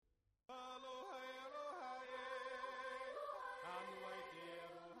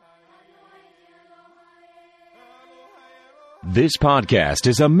This podcast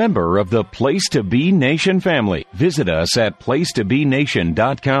is a member of the Place to Be Nation family. Visit us at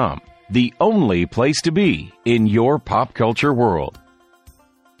placetobenation.com, the only place to be in your pop culture world.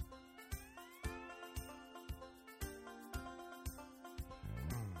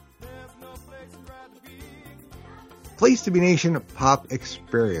 Place to Be Nation Pop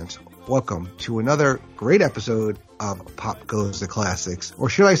Experience. Welcome to another great episode of Pop Goes the Classics, or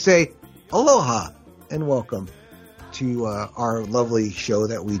should I say, aloha, and welcome to our lovely show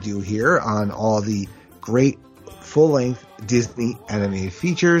that we do here on all the great full-length Disney animated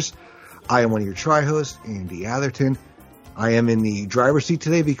features. I am one of your tri-hosts, Andy Atherton. I am in the driver's seat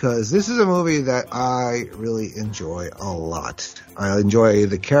today because this is a movie that I really enjoy a lot. I enjoy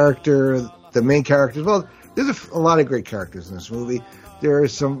the character, the main characters. Well, there's a lot of great characters in this movie. There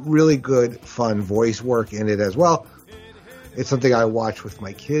is some really good, fun voice work in it as well. It's something I watch with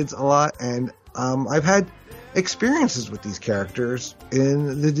my kids a lot, and I've had experiences with these characters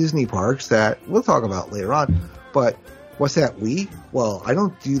in the Disney parks that we'll talk about later on. But what's that, we? Well, I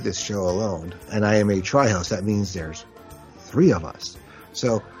don't do this show alone, and I am a tri-host. That means there's three of us.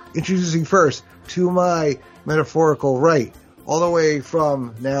 So, introducing first to my metaphorical right, all the way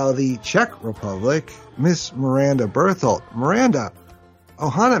from now the Czech Republic, Miss Mirandia Berthold. Miranda,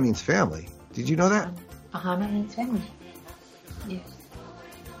 Ohana means family. Did you know that? Ohana means family. Yes.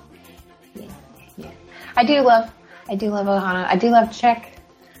 Yeah. I do love Ohana. I do love Czech.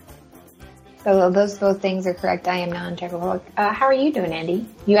 So those both things are correct. I am non-Czech Republic. How are you doing, Andy?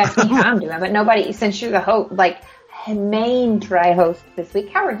 You asked me how I'm doing, but nobody, since you're the host, main tri-host this week,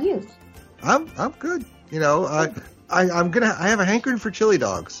 how are you? I'm good. You know, I have a hankering for chili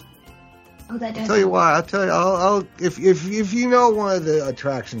dogs. Oh, that does. I'll tell you why. I'll if you know one of the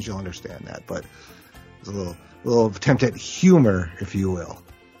attractions, you'll understand that. But it's a little attempt at humor, if you will.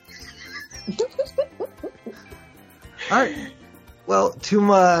 All right. Well, to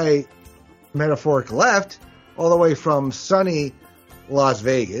my metaphoric left, all the way from sunny Las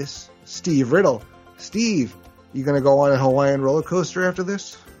Vegas, Steve Riddle. Steve, you going to go on a Hawaiian roller coaster after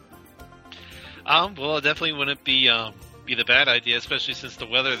this? Well, it definitely wouldn't be the bad idea, especially since the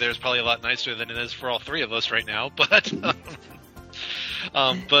weather there is probably a lot nicer than it is for all three of us right now. But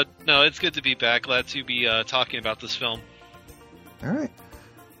but no, it's good to be back. Glad to be talking about this film. All right.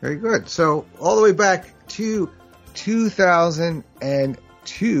 Very good. So all the way back to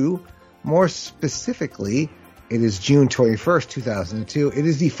 2002, more specifically, it is June 21st, 2002. It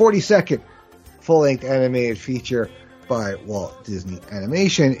is the 42nd full-length animated feature by Walt Disney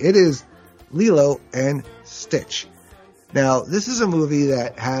Animation. It is Lilo and Stitch. Now, this is a movie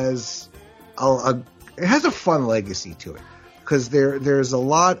that has a fun legacy to it, because there's a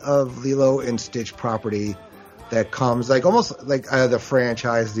lot of Lilo and Stitch property that comes almost like out of the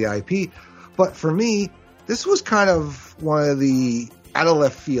franchise, the IP. But for me, this was kind of one of the out of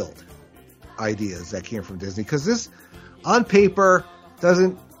left field ideas that came from Disney, because this on paper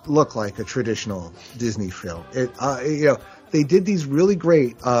doesn't look like a traditional Disney film. They did these really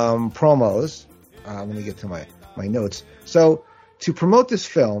great promos. Let me get to my notes. So to promote this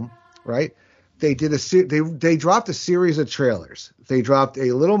film, right? They did they dropped a series of trailers. They dropped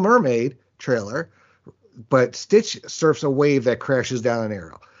a Little Mermaid trailer, but Stitch surfs a wave that crashes down an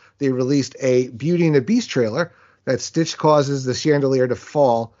arrow. They released a Beauty and the Beast trailer that Stitch causes the chandelier to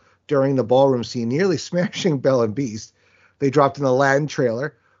fall during the ballroom scene, nearly smashing Belle and Beast. They dropped an Aladdin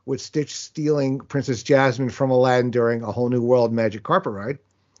trailer with Stitch stealing Princess Jasmine from Aladdin during A Whole New World magic carpet ride.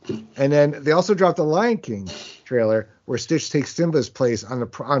 And then they also dropped a Lion King trailer where Stitch takes Simba's place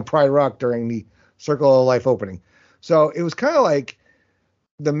on Pride Rock during the Circle of Life opening. So it was kind of like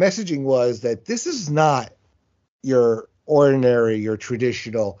the messaging was that this is not your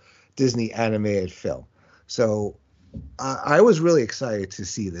traditional Disney animated film. So I was really excited to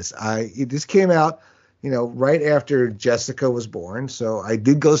see this. This came out, right after Jessica was born. So I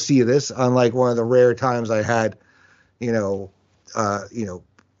did go see this, unlike one of the rare times I had,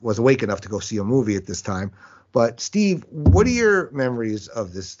 was awake enough to go see a movie at this time. But Steve, what are your memories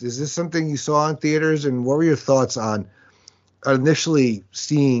of this? Is this something you saw in theaters, and what were your thoughts on initially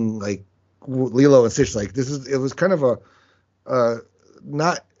seeing Lilo and Stitch? It was kind of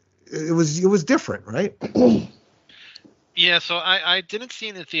it was different, right? Yeah, so I didn't see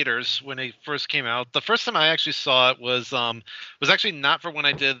it in theaters when it first came out. The first time I actually saw it was actually not for when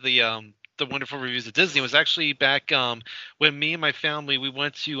I did the Wonderful Reviews of Disney. It was actually back when me and my family, we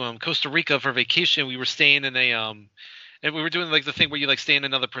went to Costa Rica for vacation. We were staying in a and we were doing the thing where you stay in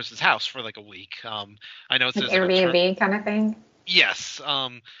another person's house for a week. I know it's like Airbnb kind of thing. Yes.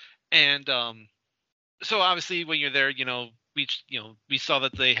 So obviously when you're there, we saw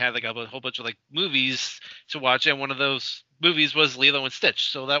that they had a whole bunch of movies to watch, and one of those movies was Lilo and Stitch.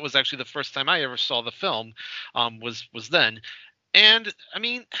 So that was actually the first time I ever saw the film, was then. And I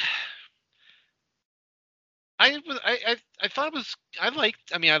mean, I thought it was, I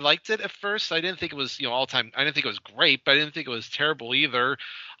liked it at first. I didn't think it was, all time. I didn't think it was great, but I didn't think it was terrible either.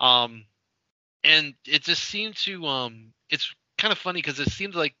 And it just seemed to, it's kind of funny because it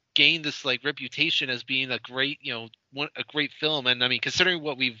seemed like gained this like reputation as being a great, a great film. And I mean, considering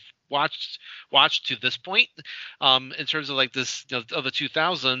what we've watched to this point, in terms of like this, of the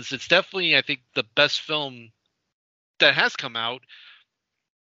 2000s, it's definitely, I think, the best film that has come out.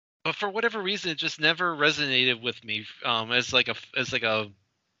 But for whatever reason, it just never resonated with me, as a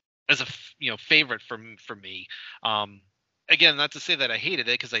favorite for me. Again, not to say that I hated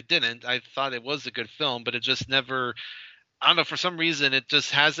it, because I didn't. I thought it was a good film, but it just never. I don't know, for some reason it just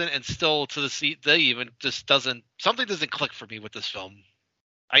hasn't, and still to the day even just doesn't. Something doesn't click for me with this film.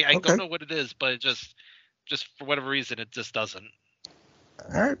 I Okay. don't know what it is, but it just for whatever reason it just doesn't.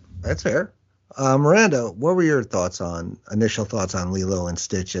 All right, that's fair. Miranda, what were your initial thoughts on Lilo and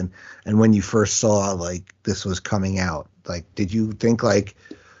Stitch, and when you first saw like this was coming out? Like, did you think like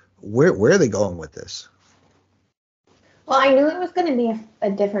where are they going with this? Well, I knew it was going to be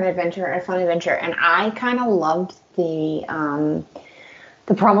a different adventure, a fun adventure, and I kind of loved the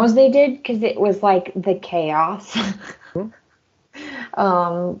promos they did, because it was like the chaos.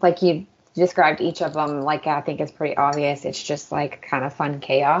 Like you described each of them, like I think it's pretty obvious. It's just like kind of fun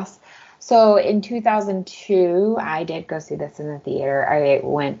chaos. So in 2002, I did go see this in the theater. I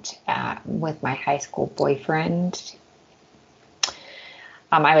went with my high school boyfriend.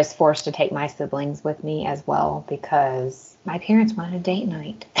 I was forced to take my siblings with me as well because my parents wanted a date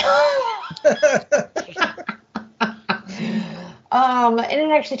night. And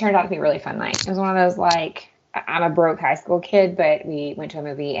it actually turned out to be a really fun night. It was one of those, like, I'm a broke high school kid, but we went to a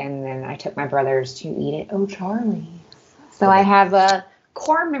movie and then I took my brothers to eat at O'Charlie's. So I have a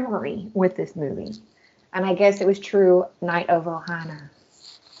core memory with this movie. And I guess it was true Night of Ohana.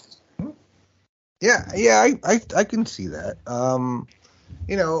 Yeah, I can see that.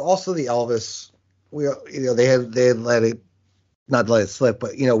 Also the Elvis, they had not let it slip,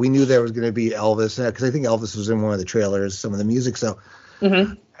 but we knew there was going to be Elvis, because I think Elvis was in one of the trailers, some of the music. So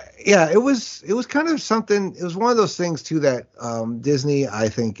yeah, it was kind of something. It was one of those things too that Disney, I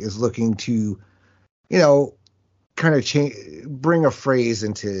think, is looking to, kind of bring a phrase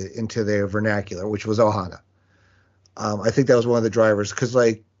into their vernacular, which was Ohana. I think that was one of the drivers, because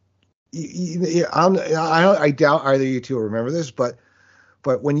like, I doubt either of you two remember this, but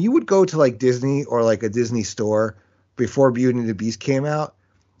when you would go to like Disney or like a Disney store before Beauty and the Beast came out,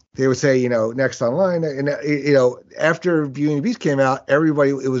 they would say, next online, and after Beauty and the Beast came out,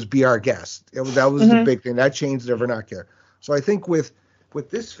 everybody, it was Be Our Guest. That was the big thing that changed their vernacular. So I think with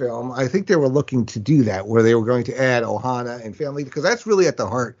this film, I think they were looking to do that, where they were going to add Ohana and family, because that's really at the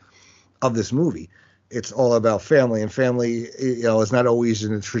heart of this movie. It's all about family, and family, is not always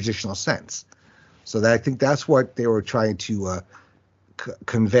in the traditional sense. So I think that's what they were trying to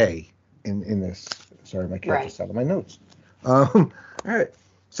convey in this. Sorry, my cat just out of my notes. All right.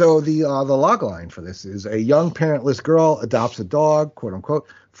 So the log line for this is: a young parentless girl adopts a dog, quote unquote,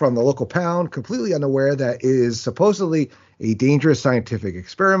 from the local pound, completely unaware that it is supposedly a dangerous scientific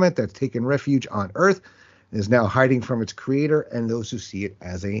experiment that's taken refuge on Earth and is now hiding from its creator and those who see it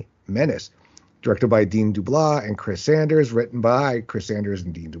as a menace. Directed by Dean Dublas and Chris Sanders, written by Chris Sanders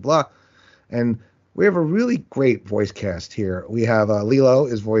and Dean Dublas. And we have a really great voice cast here. We have Lilo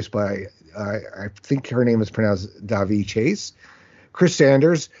is voiced by, I think her name is pronounced Davy Chase. Chris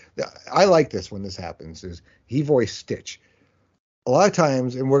Sanders, I like this when this happens, is he voiced Stitch. A lot of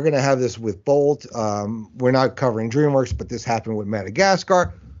times, and we're going to have this with Bolt, we're not covering DreamWorks, but this happened with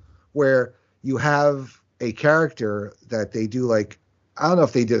Madagascar, where you have a character that they do like, I don't know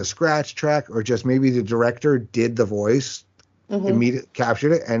if they did a scratch track or just maybe the director did the voice, immediately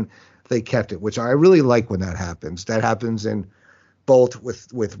captured it, and they kept it, which I really like when that happens. That happens in Bolt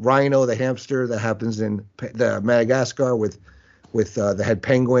with Rhino the hamster. That happens in the Madagascar with the head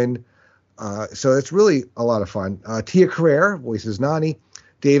penguin. So it's really a lot of fun. Tia Carrere voices Nani.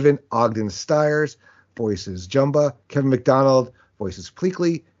 David Ogden Stiers voices Jumba. Kevin McDonald voices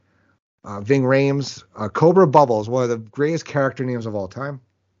Pleakley. Ving Rhames. Cobra Bubbles, one of the greatest character names of all time.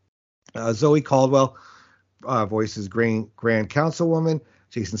 Zoe Caldwell voices Grand Councilwoman.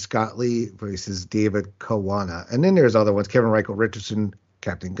 Jason Scott Lee voices David Kawana. And then there's other ones. Kevin Reichel Richardson,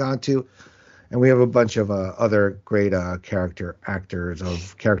 Captain Gantu. And we have a bunch of other great character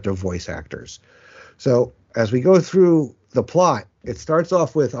voice actors. So as we go through the plot, it starts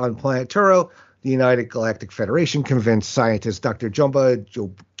off with, on planet Turo, the United Galactic Federation convinced scientist Dr. Jumba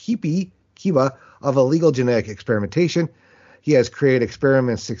Kiba of illegal genetic experimentation He has created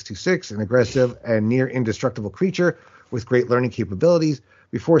Experiment 626, an aggressive and near indestructible creature with great learning capabilities.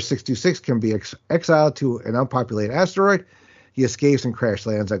 Before 626 can be exiled to an unpopulated asteroid, he escapes and crash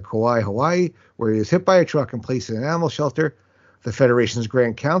lands at Kauai, Hawaii, where he is hit by a truck and placed in an animal shelter. The Federation's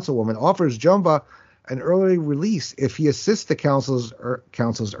Grand Councilwoman offers Jumba an early release if he assists the Council's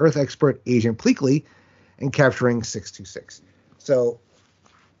Earth expert, Agent Pleakley, in capturing 626. So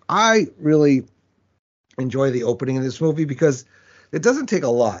I really enjoy the opening of this movie because it doesn't take a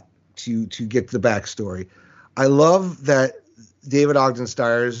lot to get the backstory. I love that David Ogden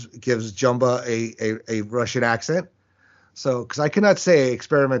Stiers gives Jumba a Russian accent. So, because I cannot say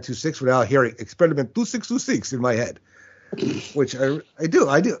Experiment 26 without hearing Experiment 2626 in my head, which I do.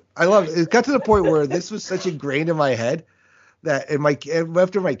 I love it. It got to the point where this was such ingrained in my head that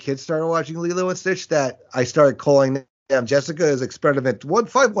after my kids started watching Lilo and Stitch, that I started calling them Jessica is Experiment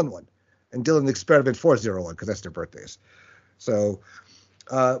 1511 and Dylan Experiment 401 because that's their birthdays. So,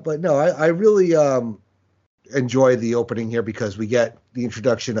 but no, I really enjoy the opening here because we get the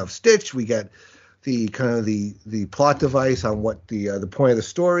introduction of Stitch, we get the kind of the plot device on what the point of the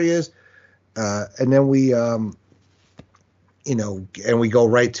story is, and then we and we go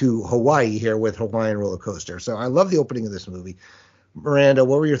right to Hawaii here with Hawaiian Roller Coaster. So I love the opening of this movie. Miranda,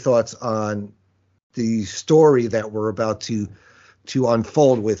 what were your thoughts on the story that we're about to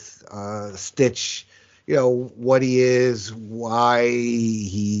unfold with Stitch? You know, what he is, why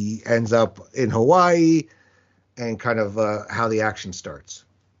he ends up in Hawaii, and kind of how the action starts.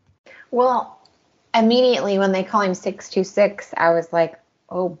 Well, immediately when they call him 626, I was like,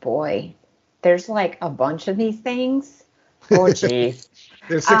 oh boy, there's like a bunch of these things. Oh, geez.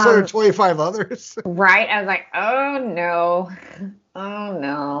 There's 625 others. Right. I was like, oh no. Oh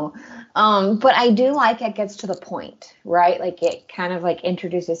no. But I do like it gets to the point, right? Like it kind of like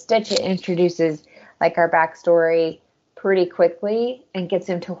introduces Stitch. It introduces like our backstory pretty quickly and gets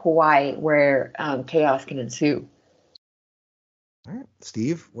him to Hawaii where chaos can ensue. All right.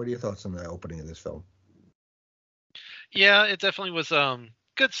 Steve, what are your thoughts on the opening of this film? Yeah, it definitely was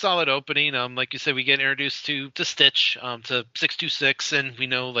good, solid opening. Like you said, we get introduced to Stitch, to 626, and we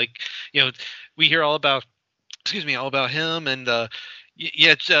know, like, we hear all about him, and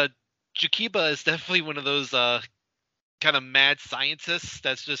Jukiba is definitely one of those kind of mad scientists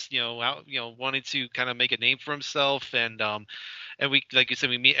that's just out wanting to kind of make a name for himself, and we, like you said,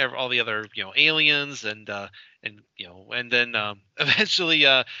 we meet all the other aliens, and then eventually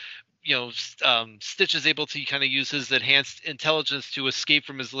Stitch is able to kind of use his enhanced intelligence to escape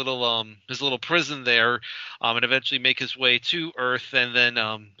from his little prison there, and eventually make his way to Earth, and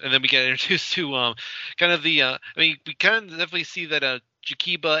then we get introduced to kind of the we kind of definitely see that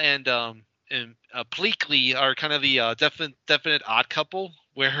Jukiba and Pleakley are kind of the definite odd couple,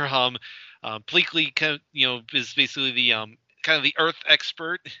 where Pleakley is basically the kind of the Earth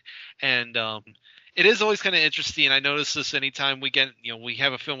expert, and it is always kind of interesting. I notice this anytime we get we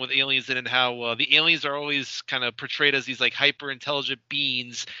have a film with aliens in it, how the aliens are always kind of portrayed as these like hyper intelligent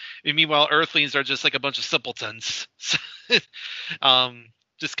beings, and meanwhile Earthlings are just like a bunch of simpletons.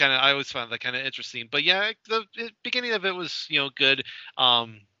 Just kind of, I always found that kind of interesting. But yeah, the beginning of it was good.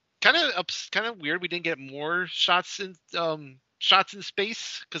 Kind of weird we didn't get more shots in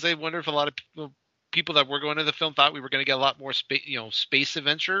space, because I wonder if a lot of people that were going to the film thought we were going to get a lot more space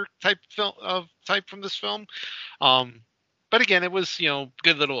adventure type from this film. But again, it was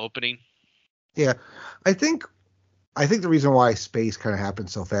good little opening. Yeah, I think the reason why space kind of happened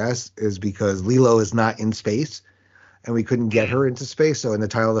so fast is because Lilo is not in space, and we couldn't get her into space. So in the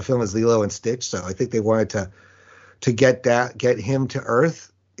title of the film is Lilo and Stitch. So I think they wanted to get him to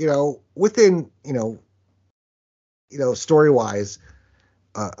Earth. Within story wise,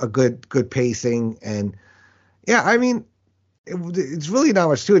 a good pacing, and yeah, I mean, it's really not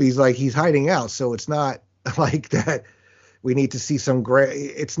much to it. He's hiding out, so it's not like that. We need to see some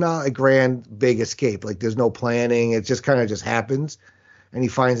it's not a grand big escape. Like there's no planning. It just kind of just happens, and he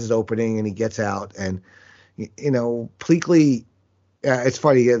finds his opening and he gets out. And Pleakley, it's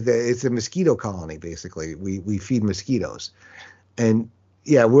funny. It's a mosquito colony basically. We feed mosquitoes, and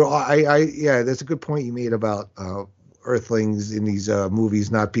yeah, that's a good point you made about Earthlings in these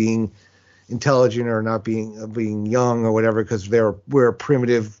movies not being intelligent or not being young or whatever, because we're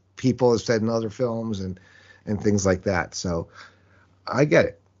primitive people, as said in other films, and things like that. So I get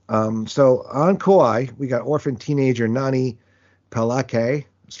it. So on Kauai, we got orphan teenager Nani Palake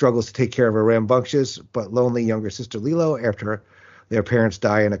struggles to take care of her rambunctious but lonely younger sister Lilo after their parents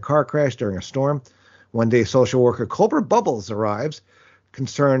die in a car crash during a storm. One day, social worker Cobra Bubbles arrives,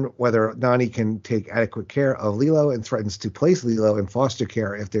 concerned whether Nani can take adequate care of Lilo, and threatens to place Lilo in foster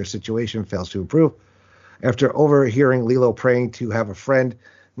care if their situation fails to improve. After overhearing Lilo praying to have a friend,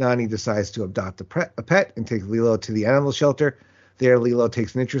 Nani decides to adopt a pet and take Lilo to the animal shelter. There, Lilo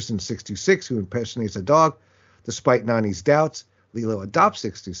takes an interest in 626, who impersonates a dog. Despite Nani's doubts, Lilo adopts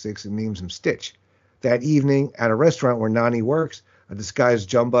 626 and names him Stitch. That evening, at a restaurant where Nani works, a disguised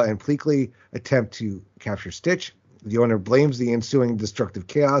Jumba and Pleakley attempt to capture Stitch. The owner blames the ensuing destructive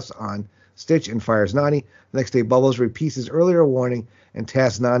chaos on Stitch and fires Nani. The next day, Bubbles repeats his earlier warning and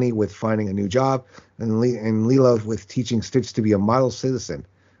tasks Nani with finding a new job, and Lilo with teaching Stitch to be a model citizen.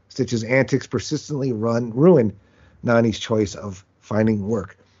 Stitch's antics persistently ruin Nani's choice of finding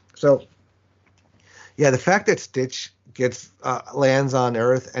work. So, yeah, the fact that Stitch lands on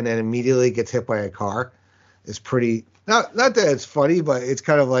Earth and then immediately gets hit by a car is pretty. Not that it's funny, but it's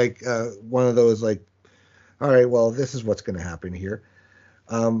kind of like one of those like, all right, well, this is what's going to happen here.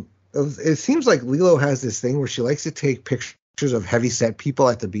 It seems like Lilo has this thing where she likes to take pictures of heavyset people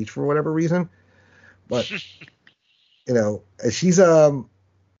at the beach for whatever reason. But she's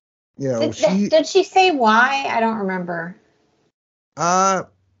did she say why? I don't remember.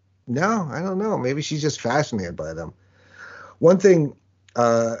 No, I don't know. Maybe she's just fascinated by them. One thing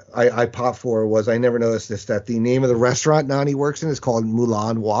I popped for was I never noticed this, that the name of the restaurant Nani works in is called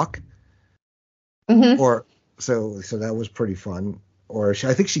Mulan Wok. Mm-hmm. So that was pretty fun. Or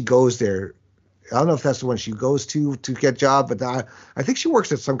I think she goes there. I don't know if that's the one she goes to get job, but I think she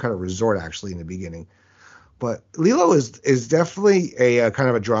works at some kind of resort actually in the beginning. But Lilo is definitely a kind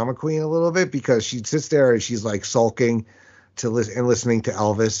of a drama queen a little bit, because she sits there and she's like sulking and listening to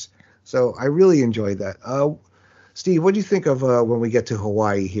Elvis. So I really enjoyed that. Steve, what do you think of when we get to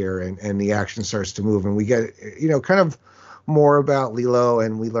Hawaii here and the action starts to move and we get kind of more about Lilo,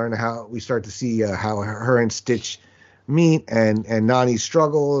 and we start to see how her and Stitch meet and Nani's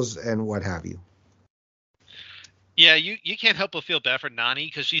struggles and what have you? Yeah, you can't help but feel bad for Nani,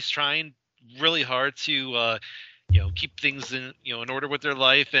 because she's trying really hard to keep things in order with their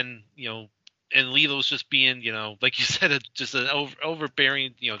life, and and Lilo's just being like you said, just an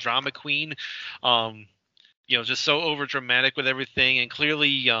overbearing drama queen, just so over dramatic with everything, and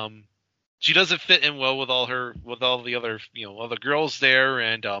clearly she doesn't fit in well with all the other other girls there,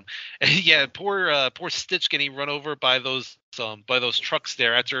 and yeah, poor Stitch getting run over by those trucks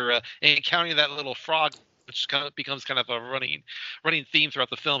there after encountering that little frog, which kind of becomes kind of a running theme throughout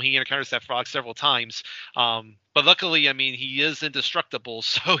the film. He encounters that frog several times, but luckily, I mean, he is indestructible,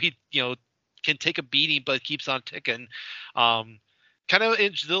 so he can take a beating but keeps on ticking. Kind of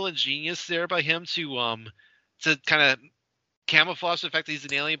a little ingenious there by him to kind of camouflage the fact that he's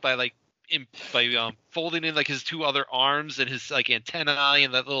an alien by folding in like his two other arms and his like antennae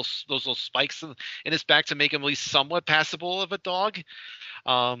and those little spikes in his back to make him at least somewhat passable of a dog.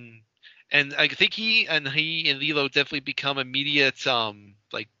 And I think he and Lilo definitely become immediate.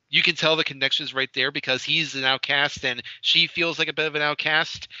 Like you can tell the connections right there, because he's an outcast and she feels like a bit of an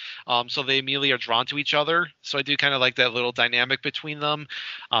outcast. So they immediately are drawn to each other. So I do kind of like that little dynamic between them.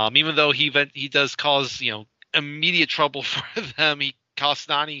 Even though he does cause immediate trouble for them. He costs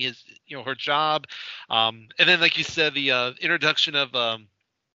Nani his her job. And then like you said, the introduction of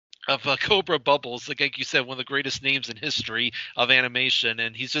Cobra Bubbles, like you said, one of the greatest names in history of animation,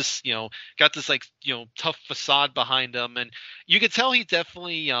 and he's just got this like tough facade behind him, and you can tell he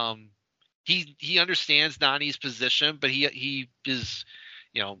definitely he understands Nani's position, but he is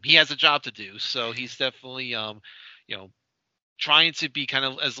he has a job to do, so he's definitely trying to be kind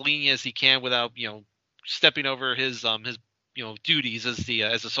of as lenient as he can without stepping over his duties as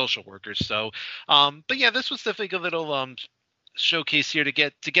a social worker. So but yeah, this was definitely a little showcase here to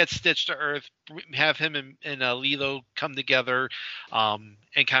get Stitch to Earth, have him and Lilo come together,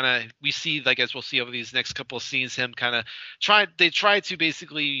 and kind of we see, like as we'll see over these next couple of scenes, him kind of try to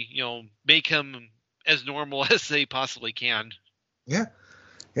basically make him as normal as they possibly can. Yeah.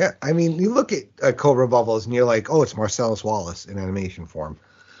 I mean, you look at Cobra Bubbles and you're like, oh, it's Marcellus Wallace in animation form,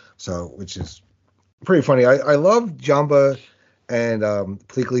 so which is pretty funny. I love Jumba and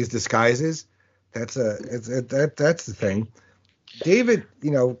Pleakley's disguises. That's the thing. David,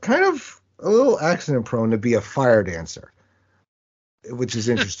 kind of a little accident prone to be a fire dancer, which is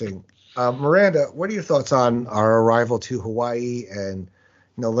interesting. Miranda, what are your thoughts on our arrival to Hawaii and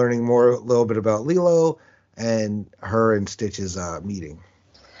learning a little bit about Lilo and her and Stitch's meeting?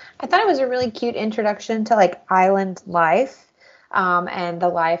 I thought it was a really cute introduction to like island life, and the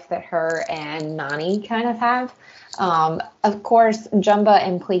life that her and Nani kind of have. Of course, Jumba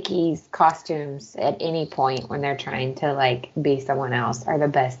and Pleakley's costumes at any point when they're trying to like be someone else are the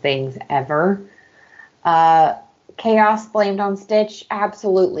best things ever. Chaos blamed on Stitch,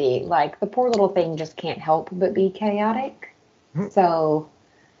 absolutely. Like the poor little thing just can't help but be chaotic. So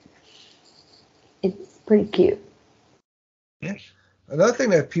pretty cute. Yeah. Another thing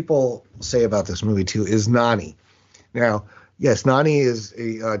that people say about this movie too is Nani. Now, yes, Nani is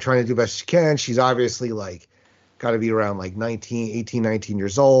trying to do the best she can. She's obviously like got to be around like 18, 19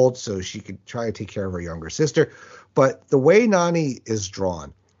 years old, so she could try to take care of her younger sister. But the way Nani is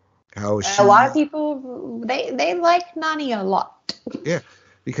drawn, how she, a lot of people they like Nani a lot. Yeah,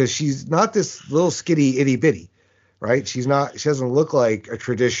 because she's not this little skitty itty bitty, right? She doesn't look like a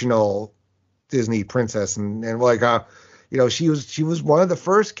traditional Disney princess, and like she was one of the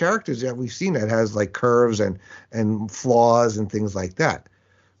first characters that we've seen that has like curves and flaws and things like that.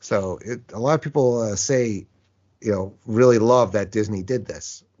 So a lot of people say, really love that Disney did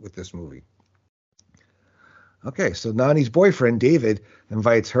this with this movie. Okay, so Nani's boyfriend, David,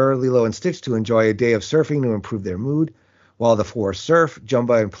 invites her, Lilo, and Stitch to enjoy a day of surfing to improve their mood. While the four surf,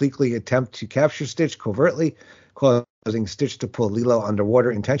 Jumba and Pleakley attempt to capture Stitch covertly, causing Stitch to pull Lilo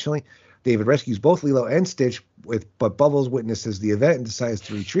underwater intentionally. David rescues both Lilo and Stitch, but Bubbles witnesses the event and decides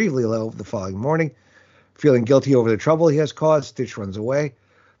to retrieve Lilo the following morning. Feeling guilty over the trouble he has caused, Stitch runs away.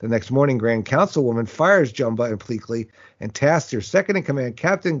 The next morning, Grand Councilwoman fires Jumba and Pleakley and tasks their second-in-command,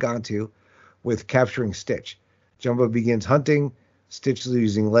 Captain Gantu, with capturing Stitch. Jumba begins hunting Stitch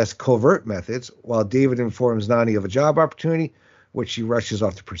using less covert methods, while David informs Nani of a job opportunity, which she rushes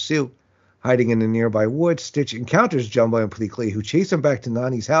off to pursue. Hiding in the nearby woods, Stitch encounters Jumba and Pleakley, who chase him back to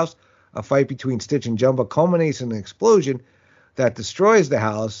Nani's house. A fight between Stitch and Jumba culminates in an explosion that destroys the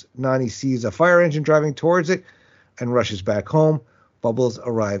house. Nani sees a fire engine driving towards it and rushes back home. Bubbles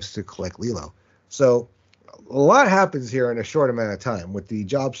arrives to collect Lilo. So a lot happens here in a short amount of time. With the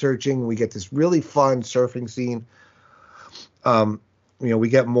job searching, we get this really fun surfing scene. We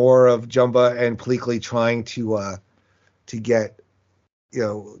get more of Jumba and Pleakley trying to get,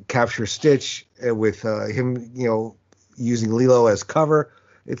 capture Stitch with him, using Lilo as cover,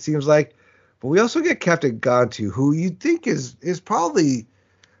 it seems like. But we also get Captain Gantu, who you think is probably,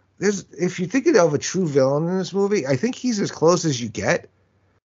 if you're thinking of a true villain in this movie, I think he's as close as you get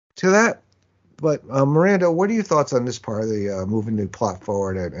to that. But Miranda, what are your thoughts on this part of the moving the plot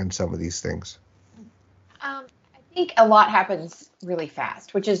forward and some of these things? I think a lot happens really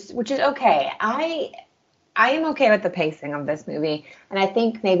fast, which is okay. I am okay with the pacing of this movie, and I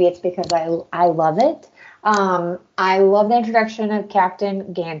think maybe it's because I love it. I love the introduction of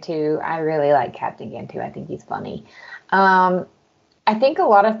Captain Gantu. I really like Captain Gantu. I think he's funny. I think a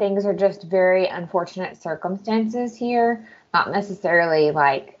lot of things are just very unfortunate circumstances here, not necessarily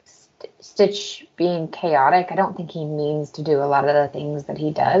like Stitch being chaotic. I don't think he means to do a lot of the things that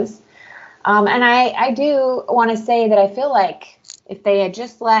he does. And I do want to say that I feel like if they had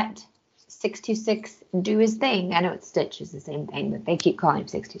just let 626 do his thing, I know it's Stitch is the same thing, but they keep calling him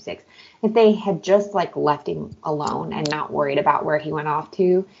 626. If they had just like left him alone and not worried about where he went off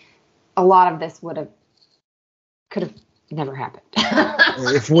to, a lot of this could have never happened.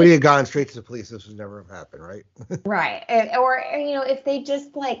 If Woody had gone straight to the police, this would never have happened, right? Right. Or, if they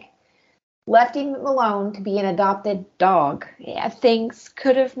just like left him alone to be an adopted dog, things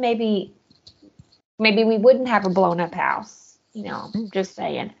could have maybe we wouldn't have a blown up house, just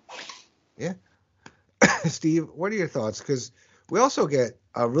saying. Yeah. Steve, what are your thoughts? Because we also get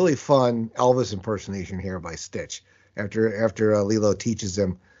a really fun Elvis impersonation here by Stitch after Lilo teaches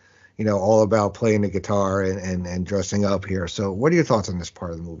him, all about playing the guitar and dressing up here. So what are your thoughts on this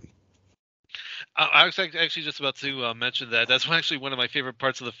part of the movie? I was actually just about to mention that. That's actually one of my favorite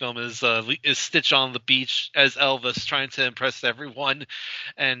parts of the film is Stitch on the beach as Elvis trying to impress everyone,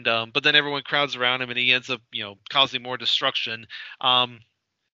 and but then everyone crowds around him and he ends up causing more destruction.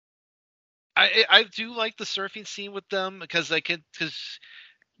 I do like the surfing scene with them because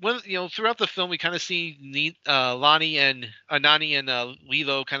when throughout the film we kind of see Nani and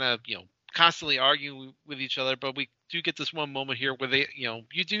Lilo kind of constantly arguing with each other, but we do get this one moment here where they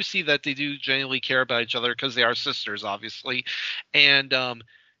you do see that they do genuinely care about each other because they are sisters, obviously, and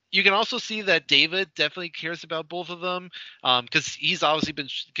you can also see that David definitely cares about both of them because he's obviously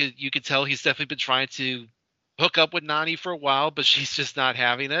you could tell he's definitely been trying to hook up with Nani for a while, but she's just not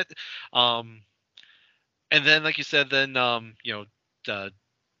having it. And then, like you said, then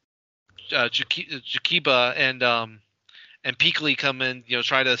Jakiba and Pleakley come in,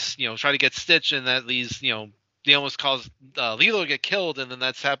 try to get Stitch, and that leaves, they almost cause Lilo to get killed, and then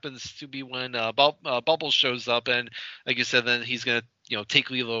that happens to be when Bubbles shows up, and like you said, then he's gonna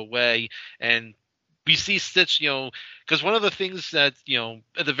take Lilo away, and we see Stitch, because one of the things that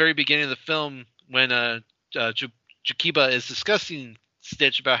at the very beginning of the film when Jakiba is discussing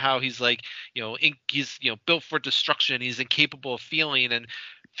Stitch about how he's like he's built for destruction, he's incapable of feeling, and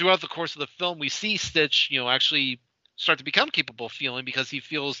throughout the course of the film we see Stitch actually start to become capable of feeling, because he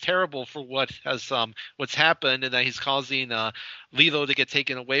feels terrible for what's happened, and that he's causing Lilo to get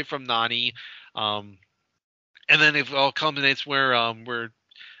taken away from Nani. And then it all culminates where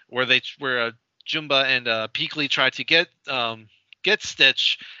Jumba and Pleakley try to get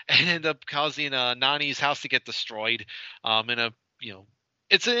Stitch and end up causing Nani's house to get destroyed.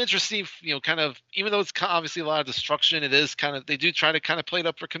 It's an interesting, kind of, even though it's obviously a lot of destruction, it is kind of, they do try to kind of play it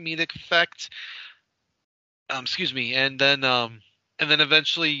up for comedic effect. Excuse me, and then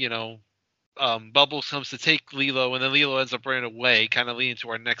eventually, Bubbles comes to take Lilo, and then Lilo ends up running away, kind of leading to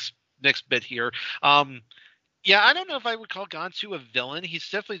our next bit here. Yeah, I don't know if I would call Gantu a villain. He's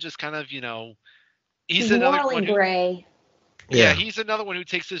definitely just kind of, he's another morally one gray. Yeah, he's another one who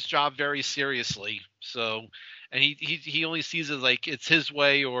takes his job very seriously. So, and he only sees it like it's his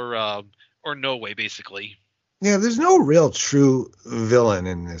way or no way, basically. Yeah, there's no real true villain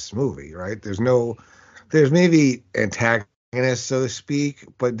in this movie, right? There's maybe antagonists, so to speak,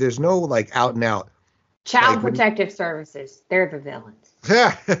 but there's no like out and out. Child Protective Services, they're the villains.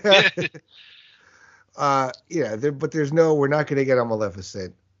 But there's no, we're not going to get a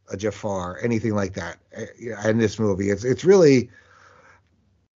Maleficent, a Jafar, anything like that in this movie. It's really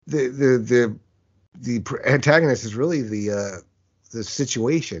the antagonist is really the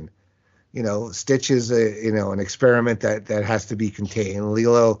situation. Stitch is an experiment that has to be contained.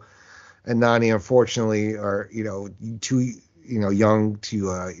 Lilo and Nani, unfortunately, are too young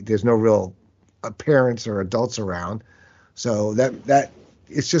to. There's no real parents or adults around, so that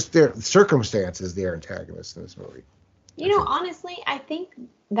it's just their circumstances. Their antagonist in this movie. Honestly, I think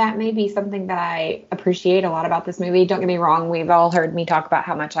that may be something that I appreciate a lot about this movie. Don't get me wrong. We've all heard me talk about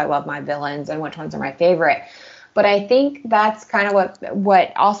how much I love my villains and which ones are my favorite. But I think that's kind of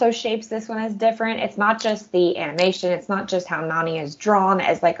what also shapes this one as different. It's not just the animation. It's not just how Nani is drawn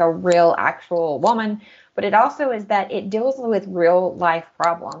as like a real actual woman. But it also is that it deals with real life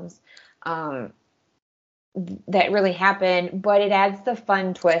problems that really happen. But it adds the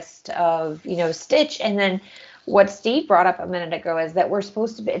fun twist of, Stitch. And then what Steve brought up a minute ago is that it's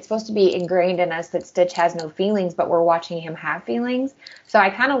supposed to be ingrained in us that Stitch has no feelings, but we're watching him have feelings. So I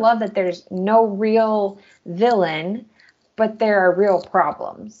kind of love that there's no real villain, but there are real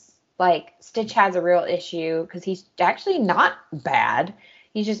problems. Like Stitch has a real issue because he's actually not bad.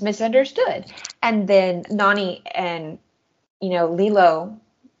 He's just misunderstood. And then Nani and, Lilo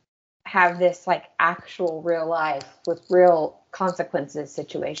have this like actual real life with real consequences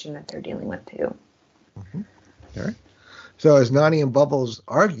situation that they're dealing with too. Mm-hmm. All right. So as Nani and Bubbles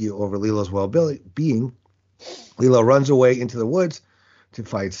argue over Lilo's well-being, Lilo runs away into the woods to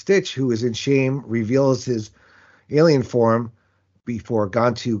fight Stitch, who is in shame, reveals his alien form before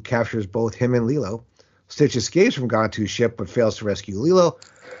Gantu captures both him and Lilo. Stitch escapes from Gantu's ship but fails to rescue Lilo.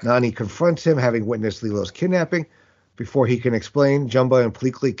 Nani confronts him, having witnessed Lilo's kidnapping. Before he can explain, Jumba and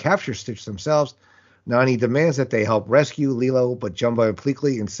Pleakley capture Stitch themselves. Nani demands that they help rescue Lilo, but Jumba and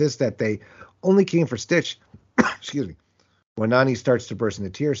Pleakley insist that they only came for Stitch. Excuse me. When Nani starts to burst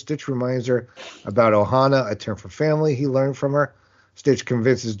into tears, Stitch reminds her about Ohana, a term for family he learned from her. Stitch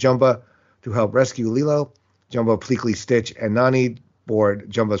convinces Jumba to help rescue Lilo. Jumba, Pleakley, Stitch, and Nani board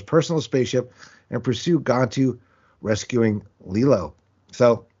Jumba's personal spaceship and pursue Gantu, rescuing Lilo.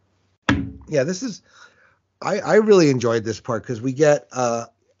 So, yeah, this is... I really enjoyed this part because we get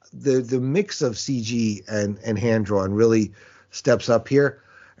the mix of CG and hand-drawn really steps up here.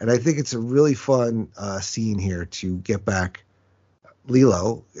 And I think it's a really fun scene here to get back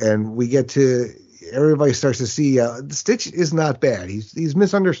Lilo. And we get to... Everybody starts to see Stitch is not bad. He's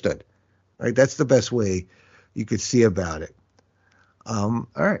misunderstood. Right? That's the best way you could see about it. All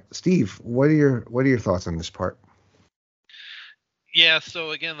right, Steve, what are your thoughts on this part? Yeah,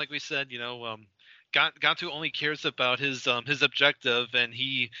 so again, like we said, Gantu only cares about his objective, and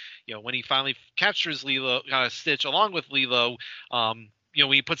he, when he finally captures Stitch along with Lilo,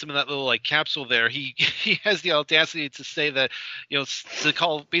 when he puts him in that little like capsule there, he has the audacity to say that, to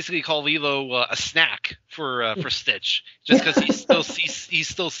call Lilo a snack for Stitch, just because he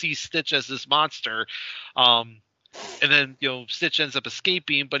still sees Stitch as this monster. And then Stitch ends up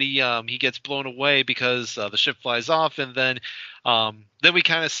escaping, but he gets blown away because the ship flies off, and then we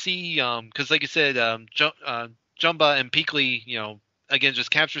kind of see because like you said, Jumba and Pleakley again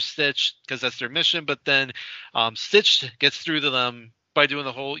just capture Stitch because that's their mission, but then Stitch gets through to them by doing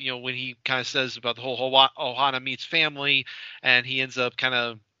the whole when he kind of says about the whole Ohana meets family, and he ends up kind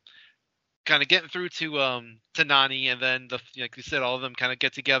of getting through to Nani, and then like you said, all of them kind of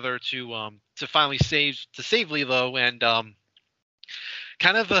get together to finally save Lilo, and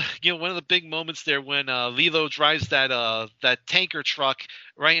kind of one of the big moments there when Lilo drives that tanker truck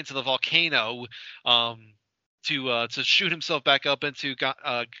right into the volcano. to shoot himself back up into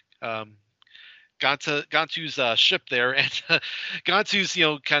Gantu's ship there, and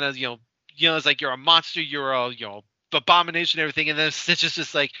Gantu's kind of it's like, you're a monster, you're a abomination and everything, and then Stitch is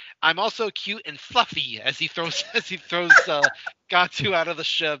just like, I'm also cute and fluffy, as he throws Gantu out of the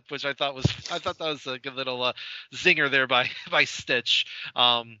ship, which I thought that was a good little zinger there by Stitch.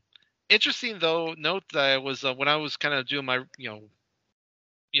 Interesting though, note that I was when I was kind of doing my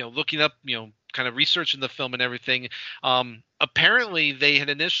looking up kind of researching the film and everything. Apparently they had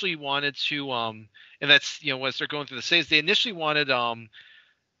initially wanted to and that's as they're going through the saves, they initially wanted them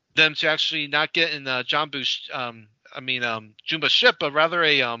to actually not get in Jumba's ship, but rather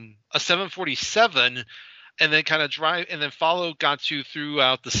a 747, and then kind of drive and then follow Gantu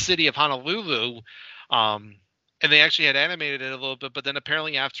throughout the city of Honolulu. And they actually had animated it a little bit, but then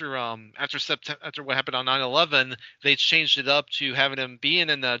apparently after what happened on 9/11, they changed it up to having him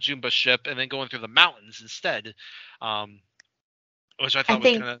being in the Jumba ship and then going through the mountains instead. Which I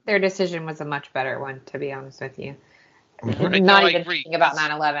think their decision was a much better one, to be honest with you. Right. Not even thinking about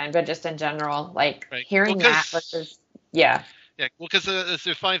 9/11, but just in general, hearing that was just, yeah. Yeah, well, because as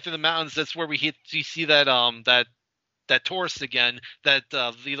they're flying through the mountains, that's where we see that that tourist again that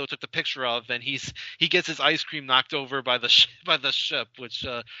Lilo took the picture of, and he gets his ice cream knocked over by the ship, which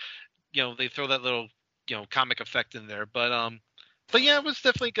they throw that little comic effect in there, but yeah, it was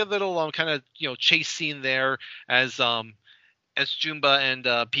definitely a good little kind of chase scene there as Jumba and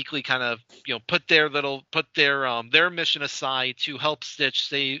Pleakley kind of put their mission aside to help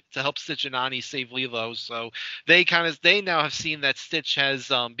Stitch and Nani save Lilo. So they now have seen that Stitch has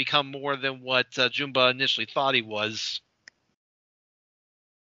become more than what Jumba initially thought he was.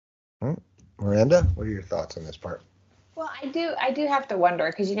 Miranda, what are your thoughts on this part? Well, I do have to wonder,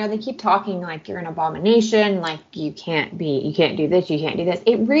 because they keep talking like you're an abomination, like you can't do this, you can't do this.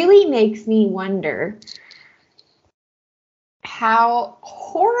 It really makes me wonder how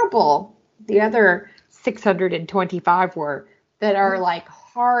horrible the other 625 were that are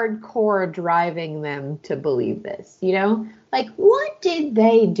hardcore driving them to believe this, what did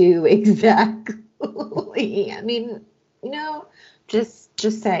they do exactly? I mean, just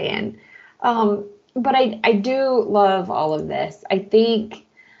saying. But I do love all of this. I think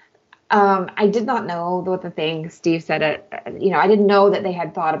I did not know what the thing Steve said. I didn't know that they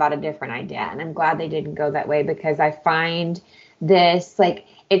had thought about a different idea, and I'm glad they didn't go that way, because I find this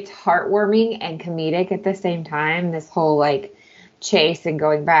it's heartwarming and comedic at the same time. This whole chase and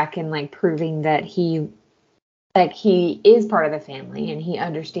going back and proving that he is part of the family and he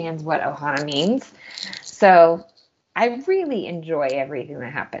understands what Ohana means. So I really enjoy everything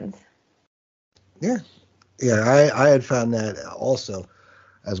that happens. Yeah, I had found that also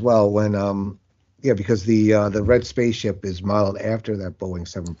as well when because the red spaceship is modeled after that Boeing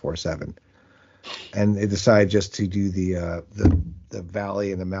 747, and they decided just to do the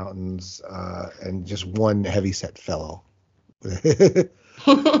valley and the mountains and just one heavyset fellow.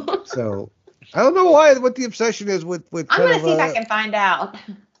 So I don't know what the obsession is with I'm gonna see if I can find out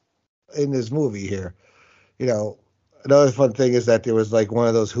in this movie here. Another fun thing is that there was one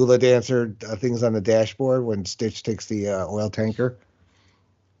of those hula dancer things on the dashboard when Stitch takes the oil tanker,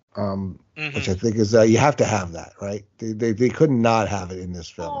 which I think is you have to have that, right? They could not have it in this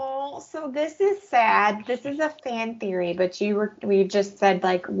film. Oh, so this is sad. This is a fan theory, but we just said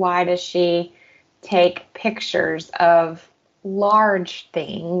why does she take pictures of large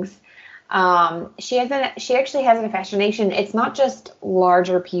things? She actually has a fascination. It's not just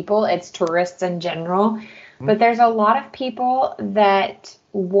larger people; it's tourists in general. But there's a lot of people that,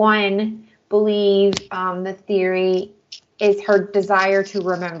 one, believe the theory is her desire to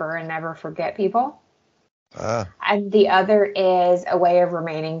remember and never forget people. And the other is a way of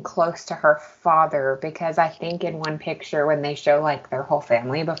remaining close to her father, because I think in one picture when they show their whole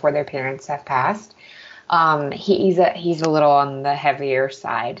family before their parents have passed, he's a little on the heavier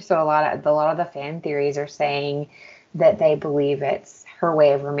side. So a lot of the fan theories are saying that they believe it's her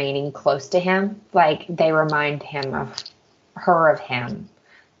way of remaining close to him. They remind him of her of him.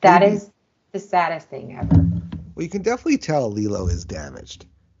 That is the saddest thing ever. Well, you can definitely tell Lilo is damaged,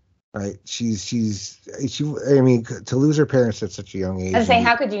 right? I mean, to lose her parents at such a young age. I say,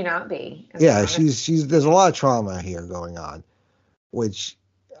 how could you not be? Yeah, she's there's a lot of trauma here going on, which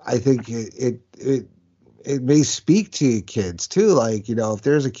I think it may speak to kids too. If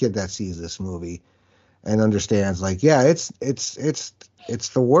there's a kid that sees this movie and understands, it's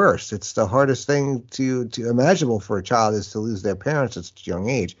the worst. It's the hardest thing to imaginable for a child is to lose their parents at such a young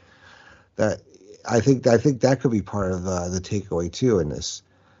age. That I think that could be part of the takeaway too in this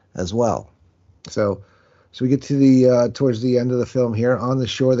as well. So So we get to the towards the end of the film here. On the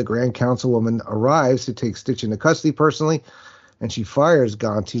shore, the Grand Councilwoman arrives to take Stitch into custody personally, and she fires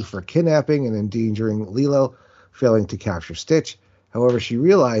Gantu for kidnapping and endangering Lilo, failing to capture Stitch. However, she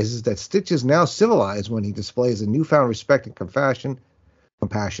realizes that Stitch is now civilized when he displays a newfound respect and compassion,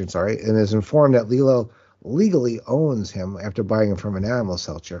 and is informed that Lilo legally owns him after buying him from an animal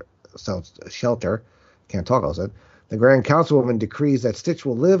shelter. Can't talk, I said. The Grand Councilwoman decrees that Stitch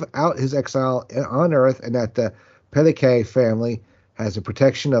will live out his exile on Earth and that the Pleakley family has the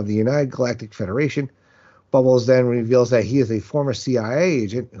protection of the United Galactic Federation. Bubbles then reveals that he is a former CIA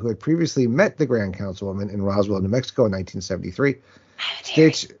agent who had previously met the Grand Councilwoman in Roswell, New Mexico in 1973.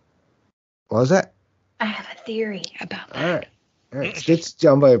 Stitch, what was that? I have a theory about that. All right. Stitch,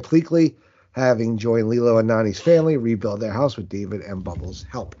 Jumba, and Pleakley, having joined Lilo and Nani's family, rebuild their house with David and Bubbles'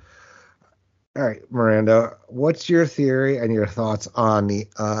 help. All right, Miranda, what's your theory and your thoughts on the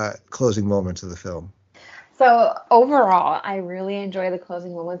closing moments of the film? So overall, I really enjoy the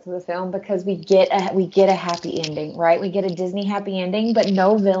closing moments of the film because we get a happy ending, right? We get a Disney happy ending, but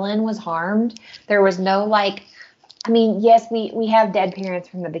no villain was harmed. There was no yes, we have dead parents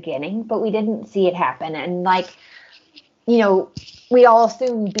from the beginning, but we didn't see it happen. And we all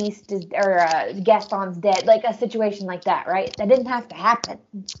assume Beast is Gaston's dead, like a situation like that, right? That didn't have to happen.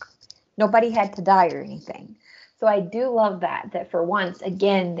 Nobody had to die or anything. So I do love that for once,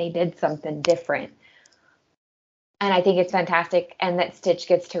 again, they did something different. And I think it's fantastic, and that Stitch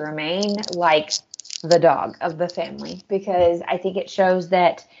gets to remain like the dog of the family, because I think it shows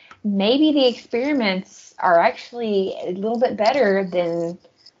that maybe the experiments are actually a little bit better than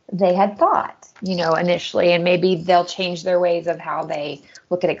they had thought, initially, and maybe they'll change their ways of how they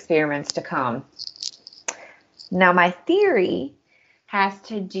look at experiments to come. Now, my theory has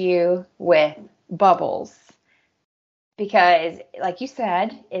to do with Bubbles, because, like you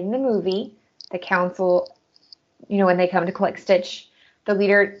said, in the movie, the council, when they come to collect Stitch, the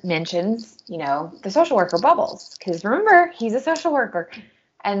leader mentions, the social worker Bubbles, because remember, he's a social worker.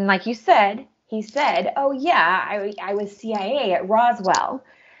 And like you said, he said, oh yeah, I was CIA at Roswell.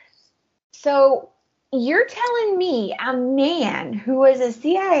 So you're telling me a man who was a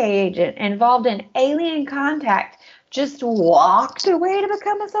CIA agent involved in alien contact just walked away to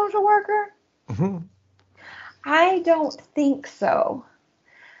become a social worker? Mm-hmm. I don't think so.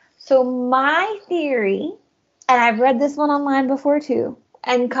 So my theory, and I've read this one online before too,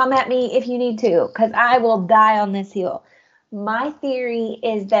 and come at me if you need to, because I will die on this hill. My theory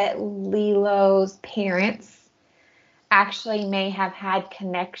is that Lilo's parents actually may have had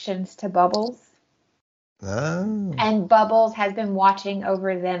connections to Bubbles. Oh. And Bubbles has been watching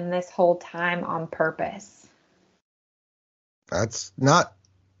over them this whole time on purpose. That's not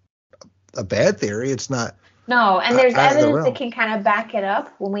a bad theory. It's not. No, and there's evidence that can kind of back it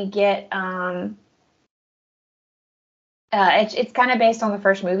up when we get. It's kind of based on the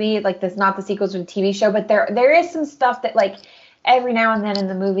first movie, like this, not the sequels to the TV show, but there is some stuff that like every now and then in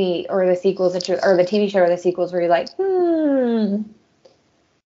the movie or the sequels or the TV show or the sequels where you're like,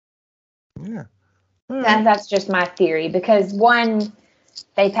 Yeah. And that's just my theory, because one,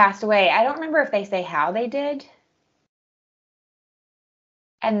 they passed away. I don't remember if they say how they did.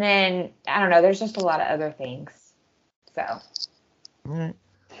 And then, I don't know, there's just a lot of other things. So. All right.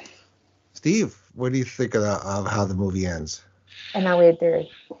 Steve, what do you think of how the movie ends? And my weird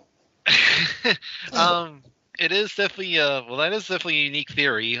theory. It is definitely that is definitely a unique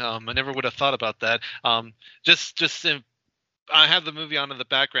theory. I never would have thought about that. I have the movie on in the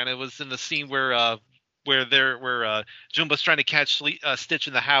background. It was in the scene where Jumba's trying to catch Stitch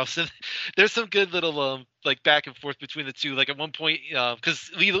in the house, and there's some good little back and forth between the two. Like at one point,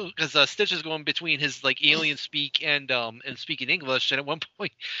 because Stitch is going between his alien speak and speaking English, and at one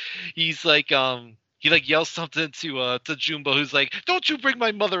point he's he yells something to Jumba, who's like, "Don't you bring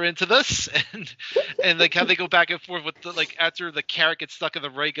my mother into this?" And how they go back and forth with after the carrot gets stuck in the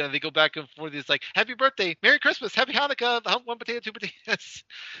ray gun, they go back and forth. He's like, "Happy birthday, Merry Christmas, Happy Hanukkah, one potato, two potatoes."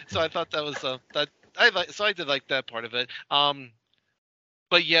 So I thought that was that. I did like that part of it.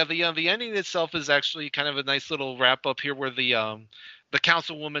 But yeah, the ending itself is actually kind of a nice little wrap up here, where the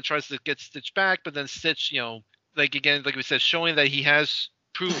councilwoman tries to get Stitch back, but then Stitch, again, like we said, showing that he has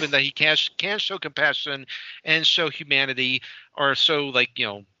proven that he can show compassion and show humanity, or show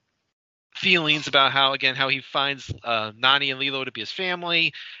feelings about how he finds Nani and Lilo to be his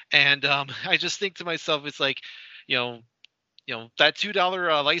family. And I just think to myself, it's that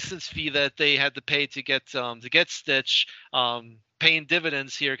 $2 license fee that they had to pay to get Stitch, paying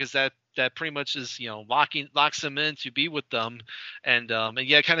dividends here, because that pretty much is locks him in to be with them. And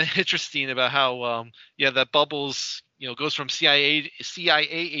yeah, kind of interesting about how that Bubbles goes from CIA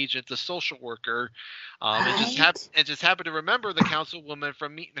agent to social worker, and just happened to remember the councilwoman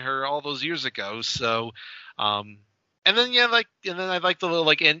from meeting her all those years ago. So, and then I like the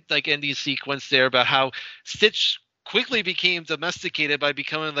little ending sequence there about how Stitch quickly became domesticated by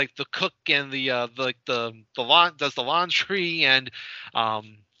becoming like the cook and does the laundry, and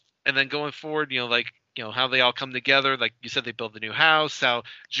then going forward, how they all come together. Like you said, they build the new house. How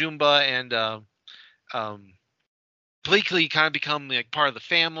Jumba and Pleakley kind of become like part of the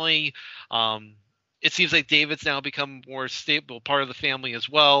family. It seems like David's now become more stable part of the family as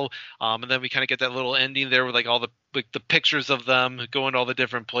well. And then we kind of get that little ending there with like all the pictures of them going to all the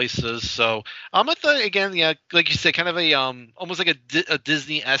different places. So I thought again, yeah, like you said, kind of a almost like a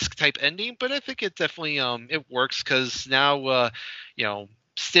Disney-esque type ending, but I think it definitely it works because now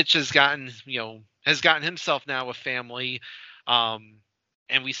Stitch has gotten himself now a family,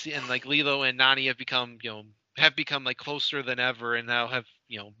 and we see, and like Lilo and Nani have become like closer than ever, and now have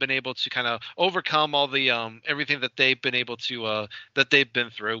been able to kind of overcome all the everything that they've been able to that they've been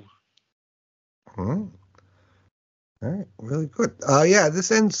through. All right, really good. Yeah,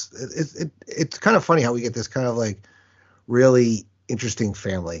 this ends. It's kind of funny how we get this kind of like really interesting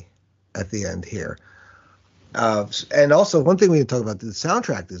family at the end here. And also one thing we didn't talk about, the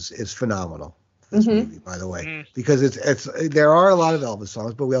soundtrack is phenomenal. This movie, by the way, because it's there are a lot of Elvis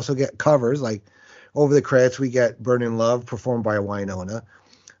songs, but we also get covers. Like over the credits, we get "Burning Love" performed by Winona.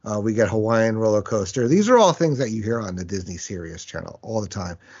 We get "Hawaiian Roller Coaster." These are all things that you hear on the Disney Sirius channel all the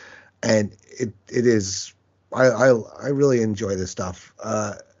time, and it is. I really enjoy this stuff.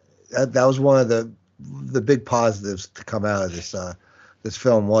 That was one of the big positives to come out of this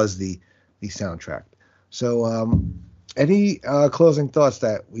film was the soundtrack. So, any closing thoughts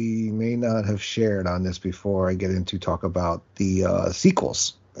that we may not have shared on this before I get into talk about the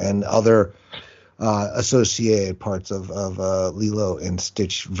sequels and other associated parts of Lilo and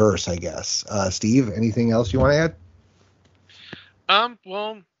Stitch verse, I guess. Steve, anything else you want to add?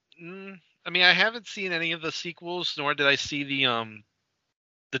 Well, I mean, I haven't seen any of the sequels, nor did I see the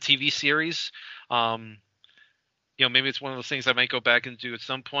TV series. Maybe it's one of those things I might go back and do at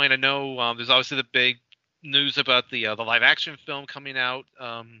some point. I know there's obviously the big news about the live action film coming out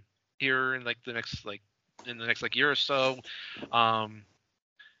here in the next year or so. But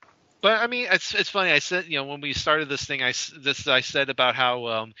I mean, it's funny. I said, when we started this thing, I said about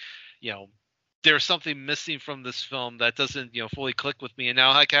how there's something missing from this film that doesn't fully click with me. And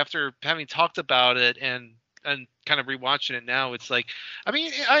now, like, after having talked about it and kind of rewatching it now, it's like, I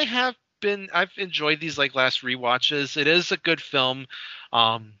mean, I've enjoyed these like last rewatches. It is a good film.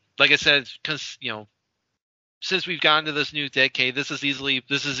 Like I said, because since we've gotten to this new decade, this is easily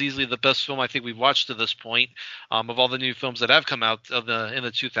the best film I think we've watched to this point, of all the new films that have come out in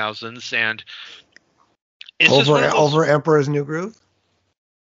the 2000s, and it's over Emperor's New Groove.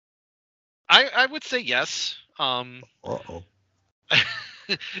 I would say yes.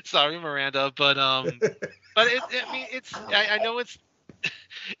 Sorry, Miranda, but I know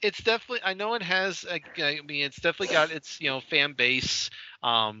it's definitely, I know it has. It's definitely got its fan base.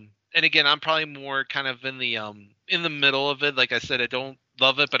 And again, I'm probably more kind of in the middle of it. Like I said, I don't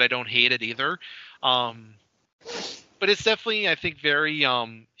love it, but I don't hate it either. But it's definitely, I think, very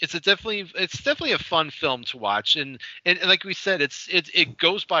it's definitely a fun film to watch, and like we said, it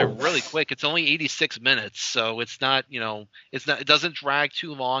goes by really quick. It's only 86 minutes, so it doesn't drag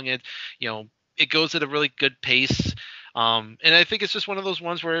too long. It goes at a really good pace, and I think it's just one of those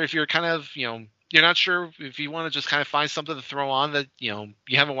ones where if you're kind of you're not sure if you want to just kind of find something to throw on that you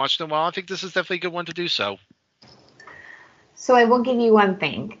haven't watched in a while, I think this is definitely a good one to do so. So I will give you one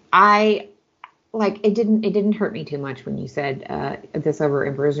thing. It didn't hurt me too much when you said this over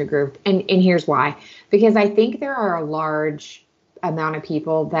Emperor's New Groove, and here's why. Because I think there are a large amount of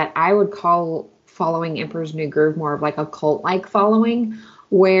people that I would call following Emperor's New Groove more of like a cult-like following,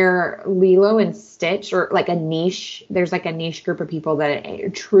 where Lilo and Stitch, or like there's like a niche group of people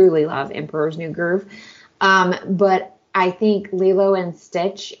that truly love Emperor's New Groove. But I think Lilo and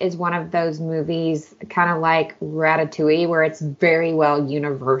Stitch is one of those movies, kind of like Ratatouille, where it's very well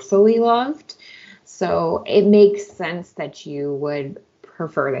universally loved. So it makes sense that you would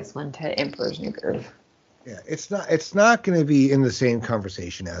prefer this one to Emperor's New Groove. Yeah, it's not going to be in the same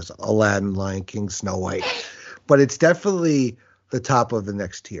conversation as Aladdin, Lion King, Snow White, but it's definitely the top of the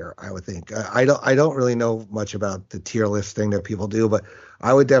next tier, I would think. I don't really know much about the tier list thing that people do, but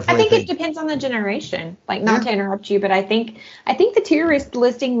I would definitely think it depends on the generation. Like, not to interrupt you, but I think the tier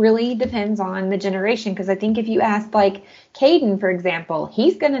listing really depends on the generation, because I think if you ask like Caden, for example,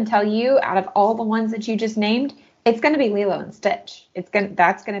 he's going to tell you out of all the ones that you just named, it's going to be Lilo and Stitch.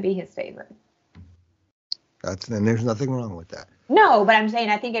 That's going to be his favorite. And there's nothing wrong with that. No, but I'm saying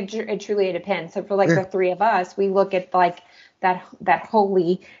I think it truly depends. So for like the three of us, we look at like that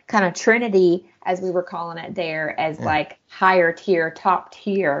holy kind of trinity, as we were calling it there, as like higher tier, top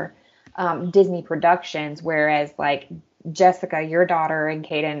tier Disney productions, whereas like Jessica, your daughter, and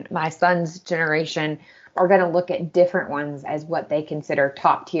Caden, my son's generation, are going to look at different ones as what they consider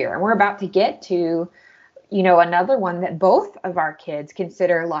top tier. And we're about to get to, another one that both of our kids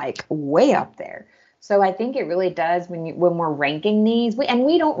consider like way up there. So I think it really does when we're ranking these, we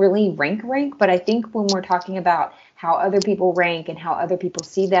don't really rank, but I think when we're talking about how other people rank and how other people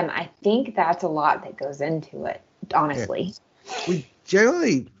see them, I think that's a lot that goes into it, honestly. Yeah. We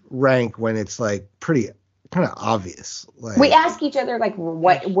generally rank when it's like pretty kind of obvious. Like, we ask each other like,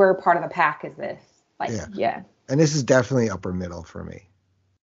 where part of the pack is this? Like, yeah. And this is definitely upper middle for me.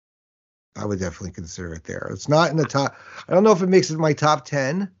 I would definitely consider it there. It's not in the top. I don't know if it makes it my top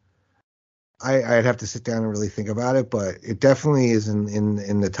 10. I'd have to sit down and really think about it, but it definitely is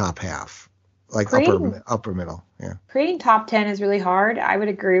in the top half, like upper middle. Yeah. Creating top 10 is really hard. I would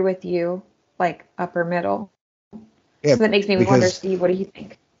agree with you, like upper middle. Yeah, so that makes me wonder, Steve, what do you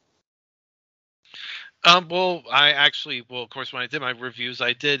think? Of course, when I did my reviews,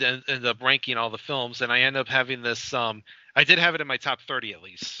 I did end up ranking all the films, and I ended up having this. I did have it in my top 30 at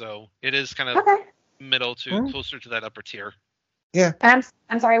least, so it is kind of middle to closer to that upper tier. Yeah.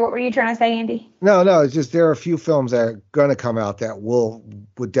 I'm sorry, what were you trying to say, Andy? No, it's just there are a few films that are going to come out that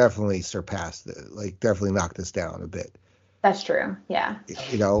would definitely surpass definitely knock this down a bit. That's true. Yeah.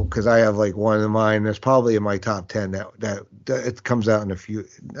 Because I have like one in mind that's probably in my top 10 that it comes out in a few.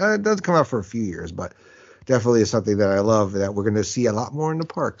 It doesn't come out for a few years, but definitely is something that I love that we're going to see a lot more in the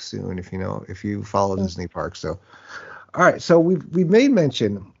parks soon. If you follow Disney parks. So, all right. So we made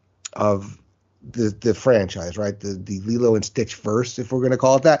mention of the franchise, right? The Lilo and Stitch verse, if we're going to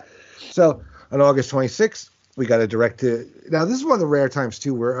call it that. So on August 26th, we got a now this is one of the rare times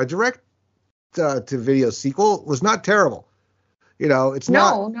too where a direct to video sequel was not terrible. It's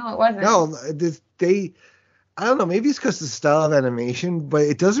not. No, it wasn't. No, I don't know. Maybe it's because the style of animation, but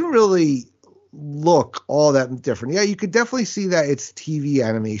it doesn't really look all that different. Yeah, you could definitely see that it's TV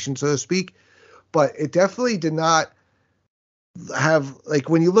animation, so to speak, but it definitely did not have, like,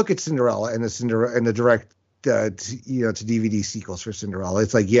 when you look at Cinderella and the direct to DVD sequels for Cinderella,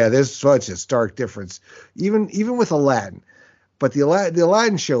 it's like, yeah, there's such a stark difference, even with Aladdin. But the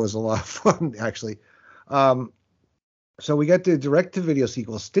Aladdin show is a lot of fun, actually. So we got the direct-to-video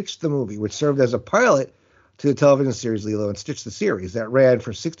sequel, Stitch the Movie, which served as a pilot to the television series Lilo and Stitch the Series that ran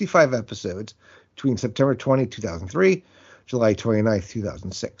for 65 episodes between September 20, 2003, July 29,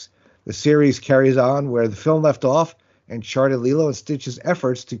 2006. The series carries on where the film left off and charted Lilo and Stitch's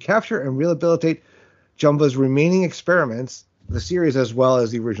efforts to capture and rehabilitate Jumba's remaining experiments. The series, as well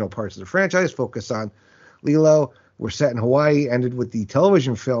as the original parts of the franchise, focus on Lilo, were set in Hawaii, ended with the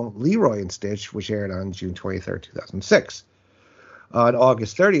television film Leroy and Stitch, which aired on June 23, 2006. On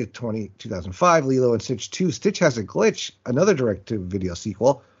August 30th, 2005, Lilo and Stitch 2, Stitch Has a Glitch, another direct-to-video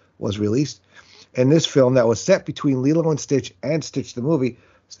sequel, was released. In this film that was set between Lilo and Stitch the Movie,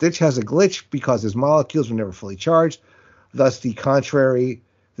 Stitch has a glitch because his molecules were never fully charged. Thus, this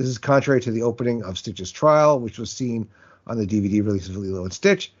is contrary to the opening of Stitch's trial, which was seen on the DVD release of Lilo and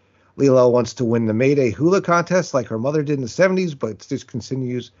Stitch. Lilo wants to win the Mayday hula contest like her mother did in the 70s, but Stitch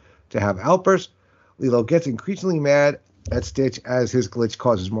continues to have outbursts. Lilo gets increasingly mad at Stitch as his glitch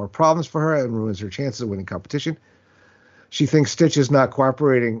causes more problems for her and ruins her chances of winning competition. She thinks Stitch is not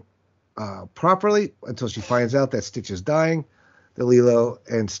cooperating properly until she finds out that Stitch is dying. The Lilo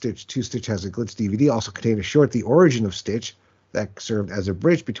and Stitch 2 Stitch Has a Glitch DVD also contained a short, The Origin of Stitch, that served as a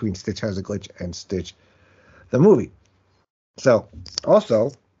bridge between Stitch Has a Glitch and Stitch the Movie. So,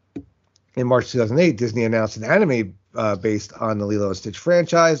 also, in March 2008, Disney announced an anime based on the Lilo and Stitch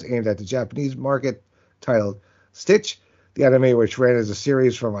franchise aimed at the Japanese market titled Stitch. The anime, which ran as a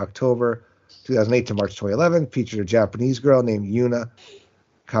series from October 2008 to March 2011, featured a Japanese girl named Yuna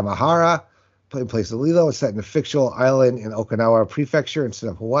Kamahara, in place of Lilo, and set in a fictional island in Okinawa Prefecture instead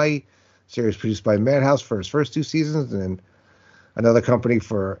of Hawaii. The series produced by Madhouse for its first 2 seasons, and then another company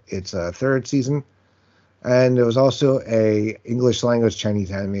for its 3rd season. And there was also a English language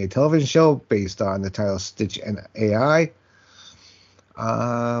Chinese animated television show based on the title Stitch and AI.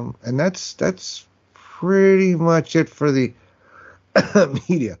 And that's pretty much it for the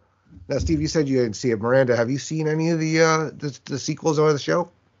media. Now, Steve, you said you didn't see it. Miranda, have you seen any of the sequels or the show?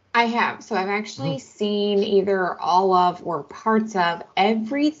 I have. So I've actually seen either all of or parts of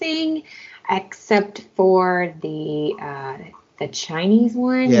everything except for the Chinese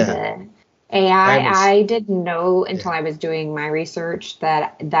one, the AI. I didn't know until I was doing my research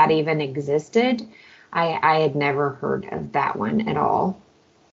that even existed. I had never heard of that one at all.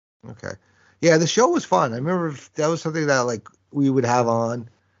 Okay. Yeah, the show was fun. I remember that was something that like we would have on,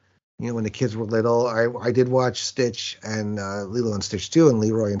 when the kids were little. I did watch Stitch and Lilo and Stitch too, and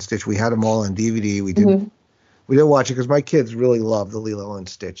Leroy and Stitch. We had them all on DVD. We did watch it because my kids really love the Lilo and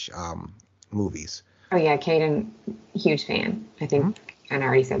Stitch movies. Oh yeah, Caden, huge fan. I think I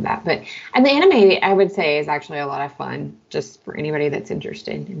already said that. And the anime, I would say, is actually a lot of fun, just for anybody that's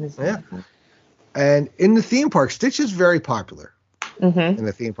interested in this. Yeah. And in the theme park, Stitch is very popular. In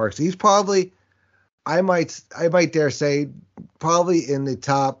the theme parks, he's probably, I might dare say, probably in the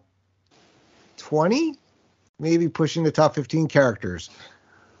top 20, maybe pushing the top 15 characters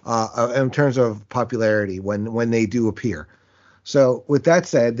in terms of popularity when they do appear. So with that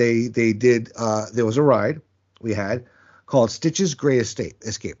said, they did. There was a ride we had called Stitch's Great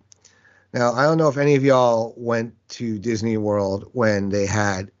Escape. Now I don't know if any of y'all went to Disney World when they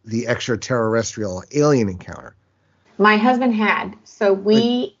had the extraterrestrial alien encounter. My husband had. So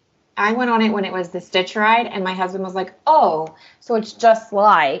I went on it when it was the Stitch ride, and my husband was like, "Oh, so it's just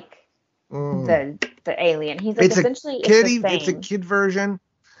like the alien." He's like, "Essentially, it's the same." It's a kid version.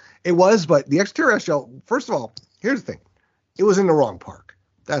 It was, but the extraterrestrial. First of all, here's the thing: it was in the wrong park.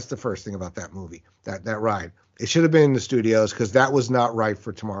 That's the first thing about that movie, that ride. It should have been in the studios because that was not right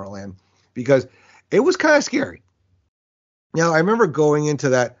for Tomorrowland because it was kind of scary. Now I remember going into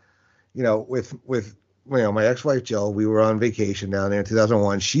that, with my ex-wife Jill. We were on vacation down there in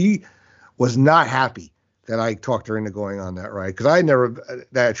 2001. She was not happy that I talked her into going on that ride because I had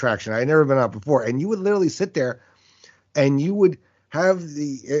that attraction. I had never been on before, and you would literally sit there, and you would have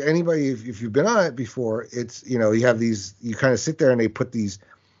anybody if you've been on it before. It's you have these. You kind of sit there, and they put these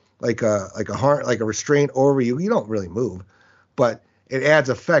like a restraint over you. You don't really move, but it adds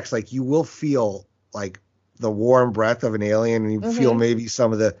effects. Like you will feel like the warm breath of an alien, and you feel maybe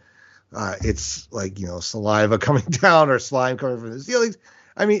some of the. It's like, saliva coming down or slime coming from the ceilings.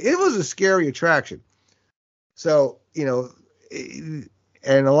 I mean, it was a scary attraction. So, and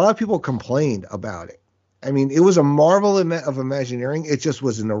a lot of people complained about it. I mean, it was a marvel of Imagineering. It just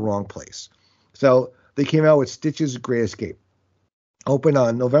was in the wrong place. So they came out with Stitch's Great Escape. Opened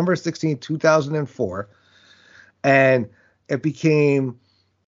on November 16, 2004. And it became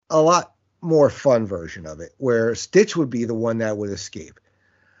a lot more fun version of it, where Stitch would be the one that would escape.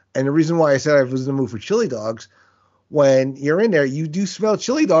 And the reason why I said I was in the mood for chili dogs, when you're in there, you do smell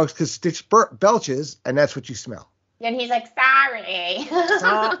chili dogs because Stitch belches, and that's what you smell. And he's like, sorry.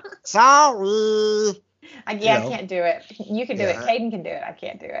 Sorry. I can't do it. You can do it. Caden can do it. I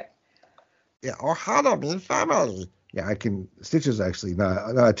can't do it. Yeah, Ohana means family. Yeah, I can. Stitch is actually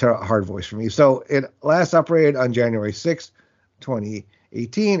not a hard voice for me. So it last operated on January 6th,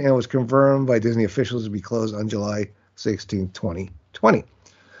 2018, and was confirmed by Disney officials to be closed on July 16, 2020.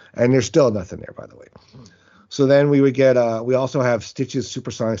 And there's still nothing there, by the way. So then we would get, we also have Stitch's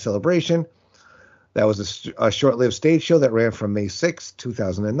Supersonic Celebration. That was a short-lived stage show that ran from May 6,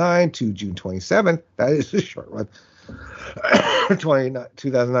 2009 to June 27th. That is a short one.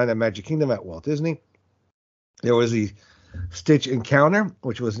 2009 at Magic Kingdom at Walt Disney. There was the Stitch Encounter,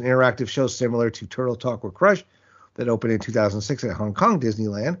 which was an interactive show similar to Turtle Talk with Crush that opened in 2006 at Hong Kong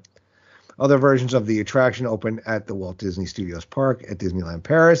Disneyland. Other versions of the attraction opened at the Walt Disney Studios Park at Disneyland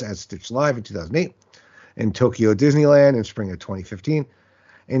Paris, at Stitch Live in 2008, in Tokyo Disneyland in spring of 2015,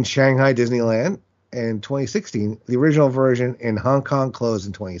 in Shanghai Disneyland in 2016. The original version in Hong Kong closed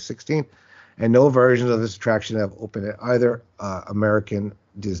in 2016, and no versions of this attraction have opened at either American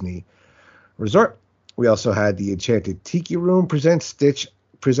Disney resort. We also had the Enchanted Tiki Room presents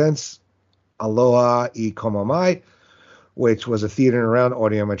Aloha I Komamai, which was a theater and around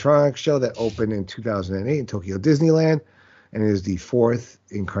audio-animatronics show that opened in 2008 in Tokyo Disneyland, and it is the fourth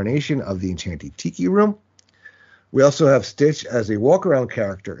incarnation of the Enchanted Tiki Room. We also have Stitch as a walk-around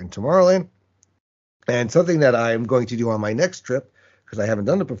character in Tomorrowland, and something that I'm going to do on my next trip, because I haven't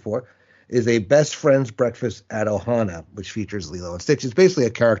done it before, is a Best Friends Breakfast at Ohana, which features Lilo and Stitch. It's basically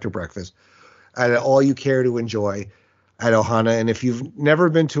a character breakfast at all you care to enjoy at Ohana. And if you've never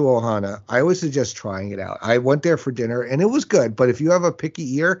been to Ohana, I would suggest trying it out. I went there for dinner and it was good, but if you have a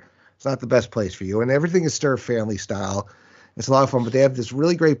picky ear, it's not the best place for you. And everything is served family style. It's a lot of fun, but they have this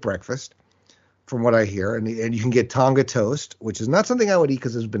really great breakfast from what I hear. And you can get Tonga toast, which is not something I would eat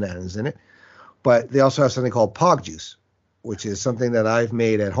because there's bananas in it, but they also have something called pog juice, which is something that I've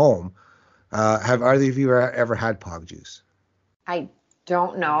made at home. Have either of you ever had pog juice? I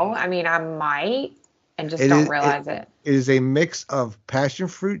don't know. I mean, I might. And just don't realize it. It is a mix of passion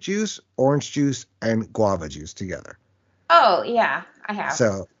fruit juice, orange juice, and guava juice together. Oh yeah, I have.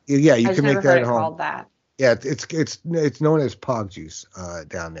 So yeah, you can make that at home. Called that. Yeah, it's known as pog juice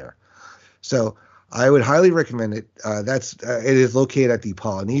down there. So I would highly recommend it. It is located at the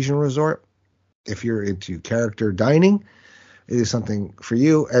Polynesian Resort. If you're into character dining, it is something for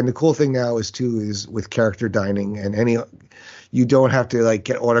you. And the cool thing now is with character dining and you don't have to like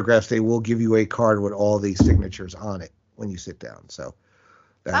get autographs. They will give you a card with all the signatures on it when you sit down. So.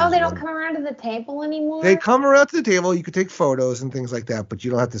 They don't come around to the table anymore? They come around to the table. You can take photos and things like that, but you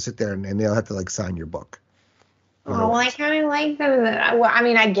don't have to sit there and they'll have to like sign your book. Well, I kind of like them. Well, I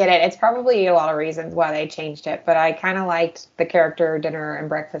mean, I get it. It's probably a lot of reasons why they changed it, but I kind of liked the character dinner and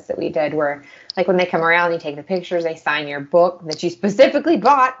breakfast that we did where, like, when they come around, you take the pictures, they sign your book that you specifically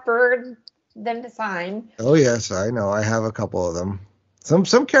bought for them to sign. Oh, yes, I know. I have a couple of them.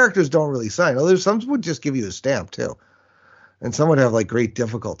 Some characters don't really sign. Others, some would just give you a stamp, too. And some would have like great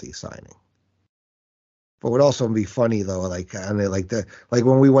difficulty signing. But would also be funny though, like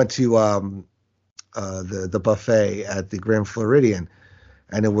when we went to the buffet at the Grand Floridian,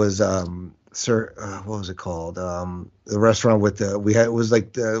 and it was what was it called? The restaurant with it was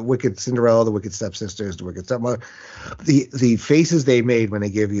like the Wicked Cinderella, the Wicked Stepsisters, the Wicked Stepmother. The faces they made when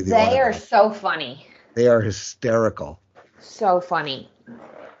they gave you the autograph. They are so funny. They are hysterical. So funny.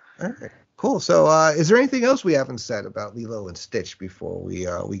 All right. Cool. So, is there anything else we haven't said about Lilo and Stitch before we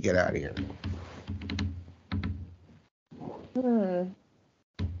get out of here?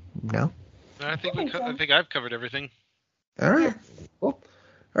 No. I think I've covered everything. All right. Cool.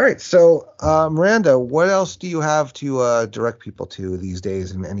 All right. So, Miranda, what else do you have to direct people to these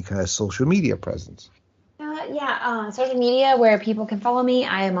days in any kind of social media presence? Social media where people can follow me.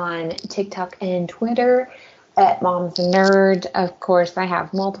 I am on TikTok and Twitter at Mom's a Nerd. Of course, I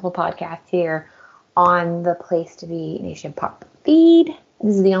have multiple podcasts here on the Place to Be Nation Pop feed.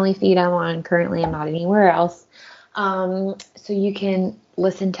 This is the only feed I'm on currently. I'm not anywhere else. So you can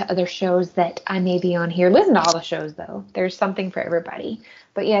listen to other shows that I may be on here. Listen to all the shows, though. There's something for everybody.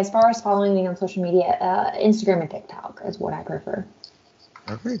 But yeah, as far as following me on social media, Instagram and TikTok is what I prefer.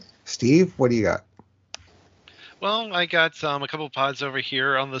 Okay. Steve, what do you got? Well, I got a couple of pods over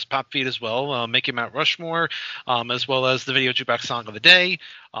here on this pop feed as well, Making Mount Rushmore, as well as the Video Jukebox Song of the Day.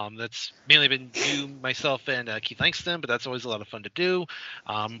 That's mainly been you, myself, and Keith Langston, but that's always a lot of fun to do.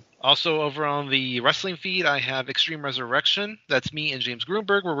 Also over on the wrestling feed, I have Extreme Resurrection. That's me and James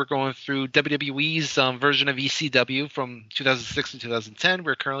Grunberg, where we're going through WWE's version of ECW from 2006 to 2010.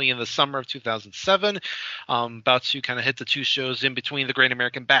 We're currently in the summer of 2007, about to kind of hit the two shows in between the Great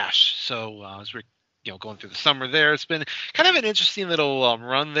American Bash. So as we're going through the summer there. It's been kind of an interesting little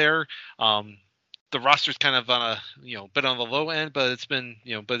run there. The roster's kind of on a, bit on the low end, but it's been,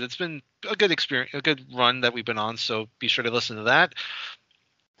 a good experience, a good run that we've been on. So be sure to listen to that.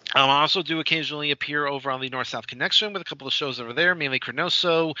 I also do occasionally appear over on the North-South Connection with a couple of shows over there, mainly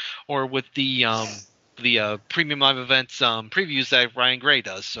Cronoso, or with the premium live events previews that Ryan Gray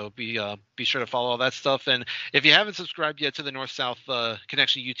does. So be sure to follow all that stuff. And if you haven't subscribed yet to the North-South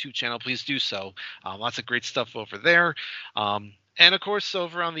Connection YouTube channel, please do so. Lots of great stuff over there. And, of course,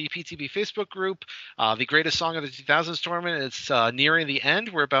 over on the PTB Facebook group, the Greatest Song of the 2000s tournament, it's nearing the end.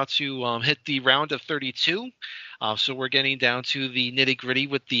 We're about to hit the round of 32. So we're getting down to the nitty-gritty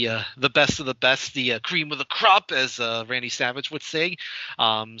with the best of the best, the cream of the crop, as Randy Savage would say.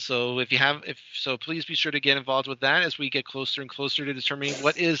 So please be sure to get involved with that as we get closer and closer to determining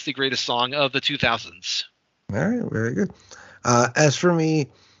what is the greatest song of the 2000s. All right, very good. As for me,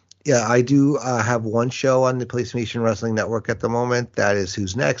 yeah, I do have one show on the PlayStation Wrestling Network at the moment. That is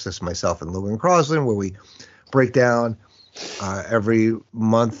Who's Next. That's myself and Logan Crosland, where we break down every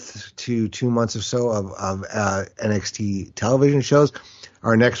month to 2 months or so of NXT television shows.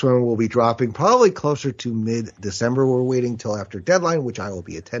 Our next one will be dropping probably closer to mid-December. We're waiting till after Deadline, which I will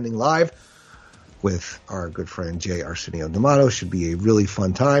be attending live with our good friend Jay Arsenio D'Amato. Should be a really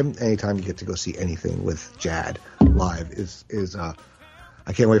fun time. Anytime you get to go see anything with Jad live is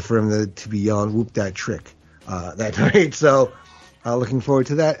I can't wait for him to be yelling "whoop that trick" that night. So looking forward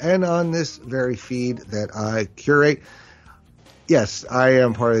to that. And on this very feed that I curate, yes, I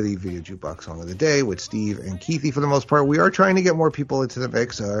am part of the Video Jukebox Song of the Day with Steve and Keithy for the most part. We are trying to get more people into the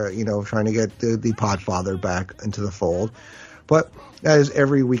mix, trying to get the Podfather back into the fold. But that is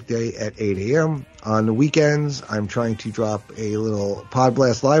every weekday at 8 a.m. On the weekends, I'm trying to drop a little Pod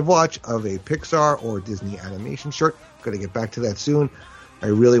Blast live watch of a Pixar or Disney animation short. Going to get back to that soon. I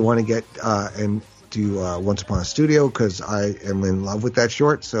really want to get and do Once Upon a Studio because I am in love with that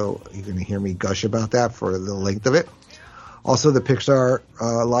short. So you're going to hear me gush about that for the length of it. Also, the Pixar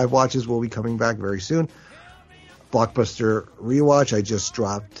live watches will be coming back very soon. Blockbuster rewatch. I just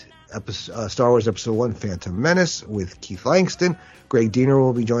dropped Star Wars Episode 1, Phantom Menace with Keith Langston. Greg Diener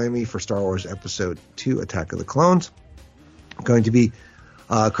will be joining me for Star Wars Episode 2, Attack of the Clones. I'm going to be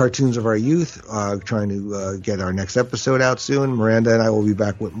Cartoons of Our Youth, trying to get our next episode out soon. Miranda and I will be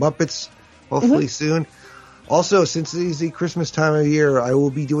back with Muppets, hopefully soon. Also, since it is the Christmas time of year, I will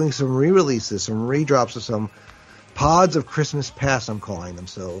be doing some re-releases, some redrops of some pods of Christmas Past, I'm calling them.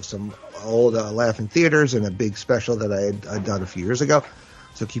 So some old Laughing Theaters and a big special that I had done a few years ago.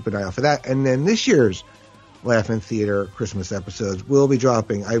 So keep an eye out for that. And then this year's Laughing Theater Christmas episodes will be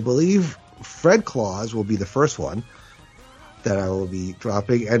dropping. I believe Fred Claus will be the first one that I will be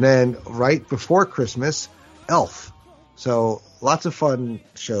dropping. And then right before Christmas, Elf. So lots of fun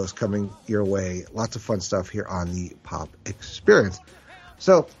shows coming your way. Lots of fun stuff here on the Pop Experience.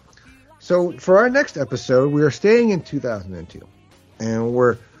 So for our next episode, we are staying in 2002. And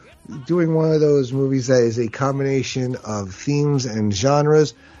we're doing one of those movies that is a combination of themes and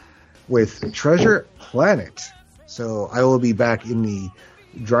genres with Treasure Planet. So I will be back in the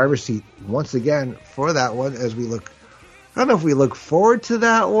driver's seat once again for that one as we look. I don't know if we look forward to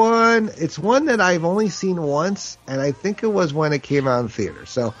that one. It's one that I've only seen once, and I think it was when it came out in theater.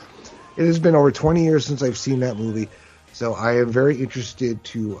 So it has been over 20 years since I've seen that movie. So I am very interested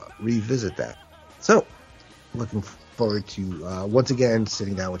to revisit that. So looking forward to, once again,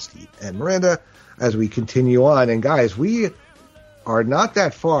 sitting down with Steve and Miranda as we continue on. And guys, we are not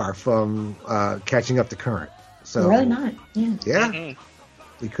that far from catching up to current. So really not. Yeah. Yeah.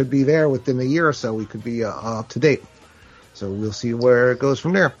 We could be there within a year or so. We could be up to date. So we'll see where it goes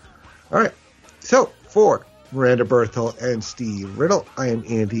from there. All right. So for Mirandia Berthold and Steve Riddle, I am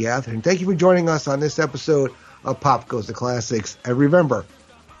Andy Atherton. Thank you for joining us on this episode of Pop Goes the Classics. And remember,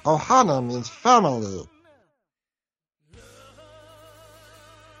 Ohana means family.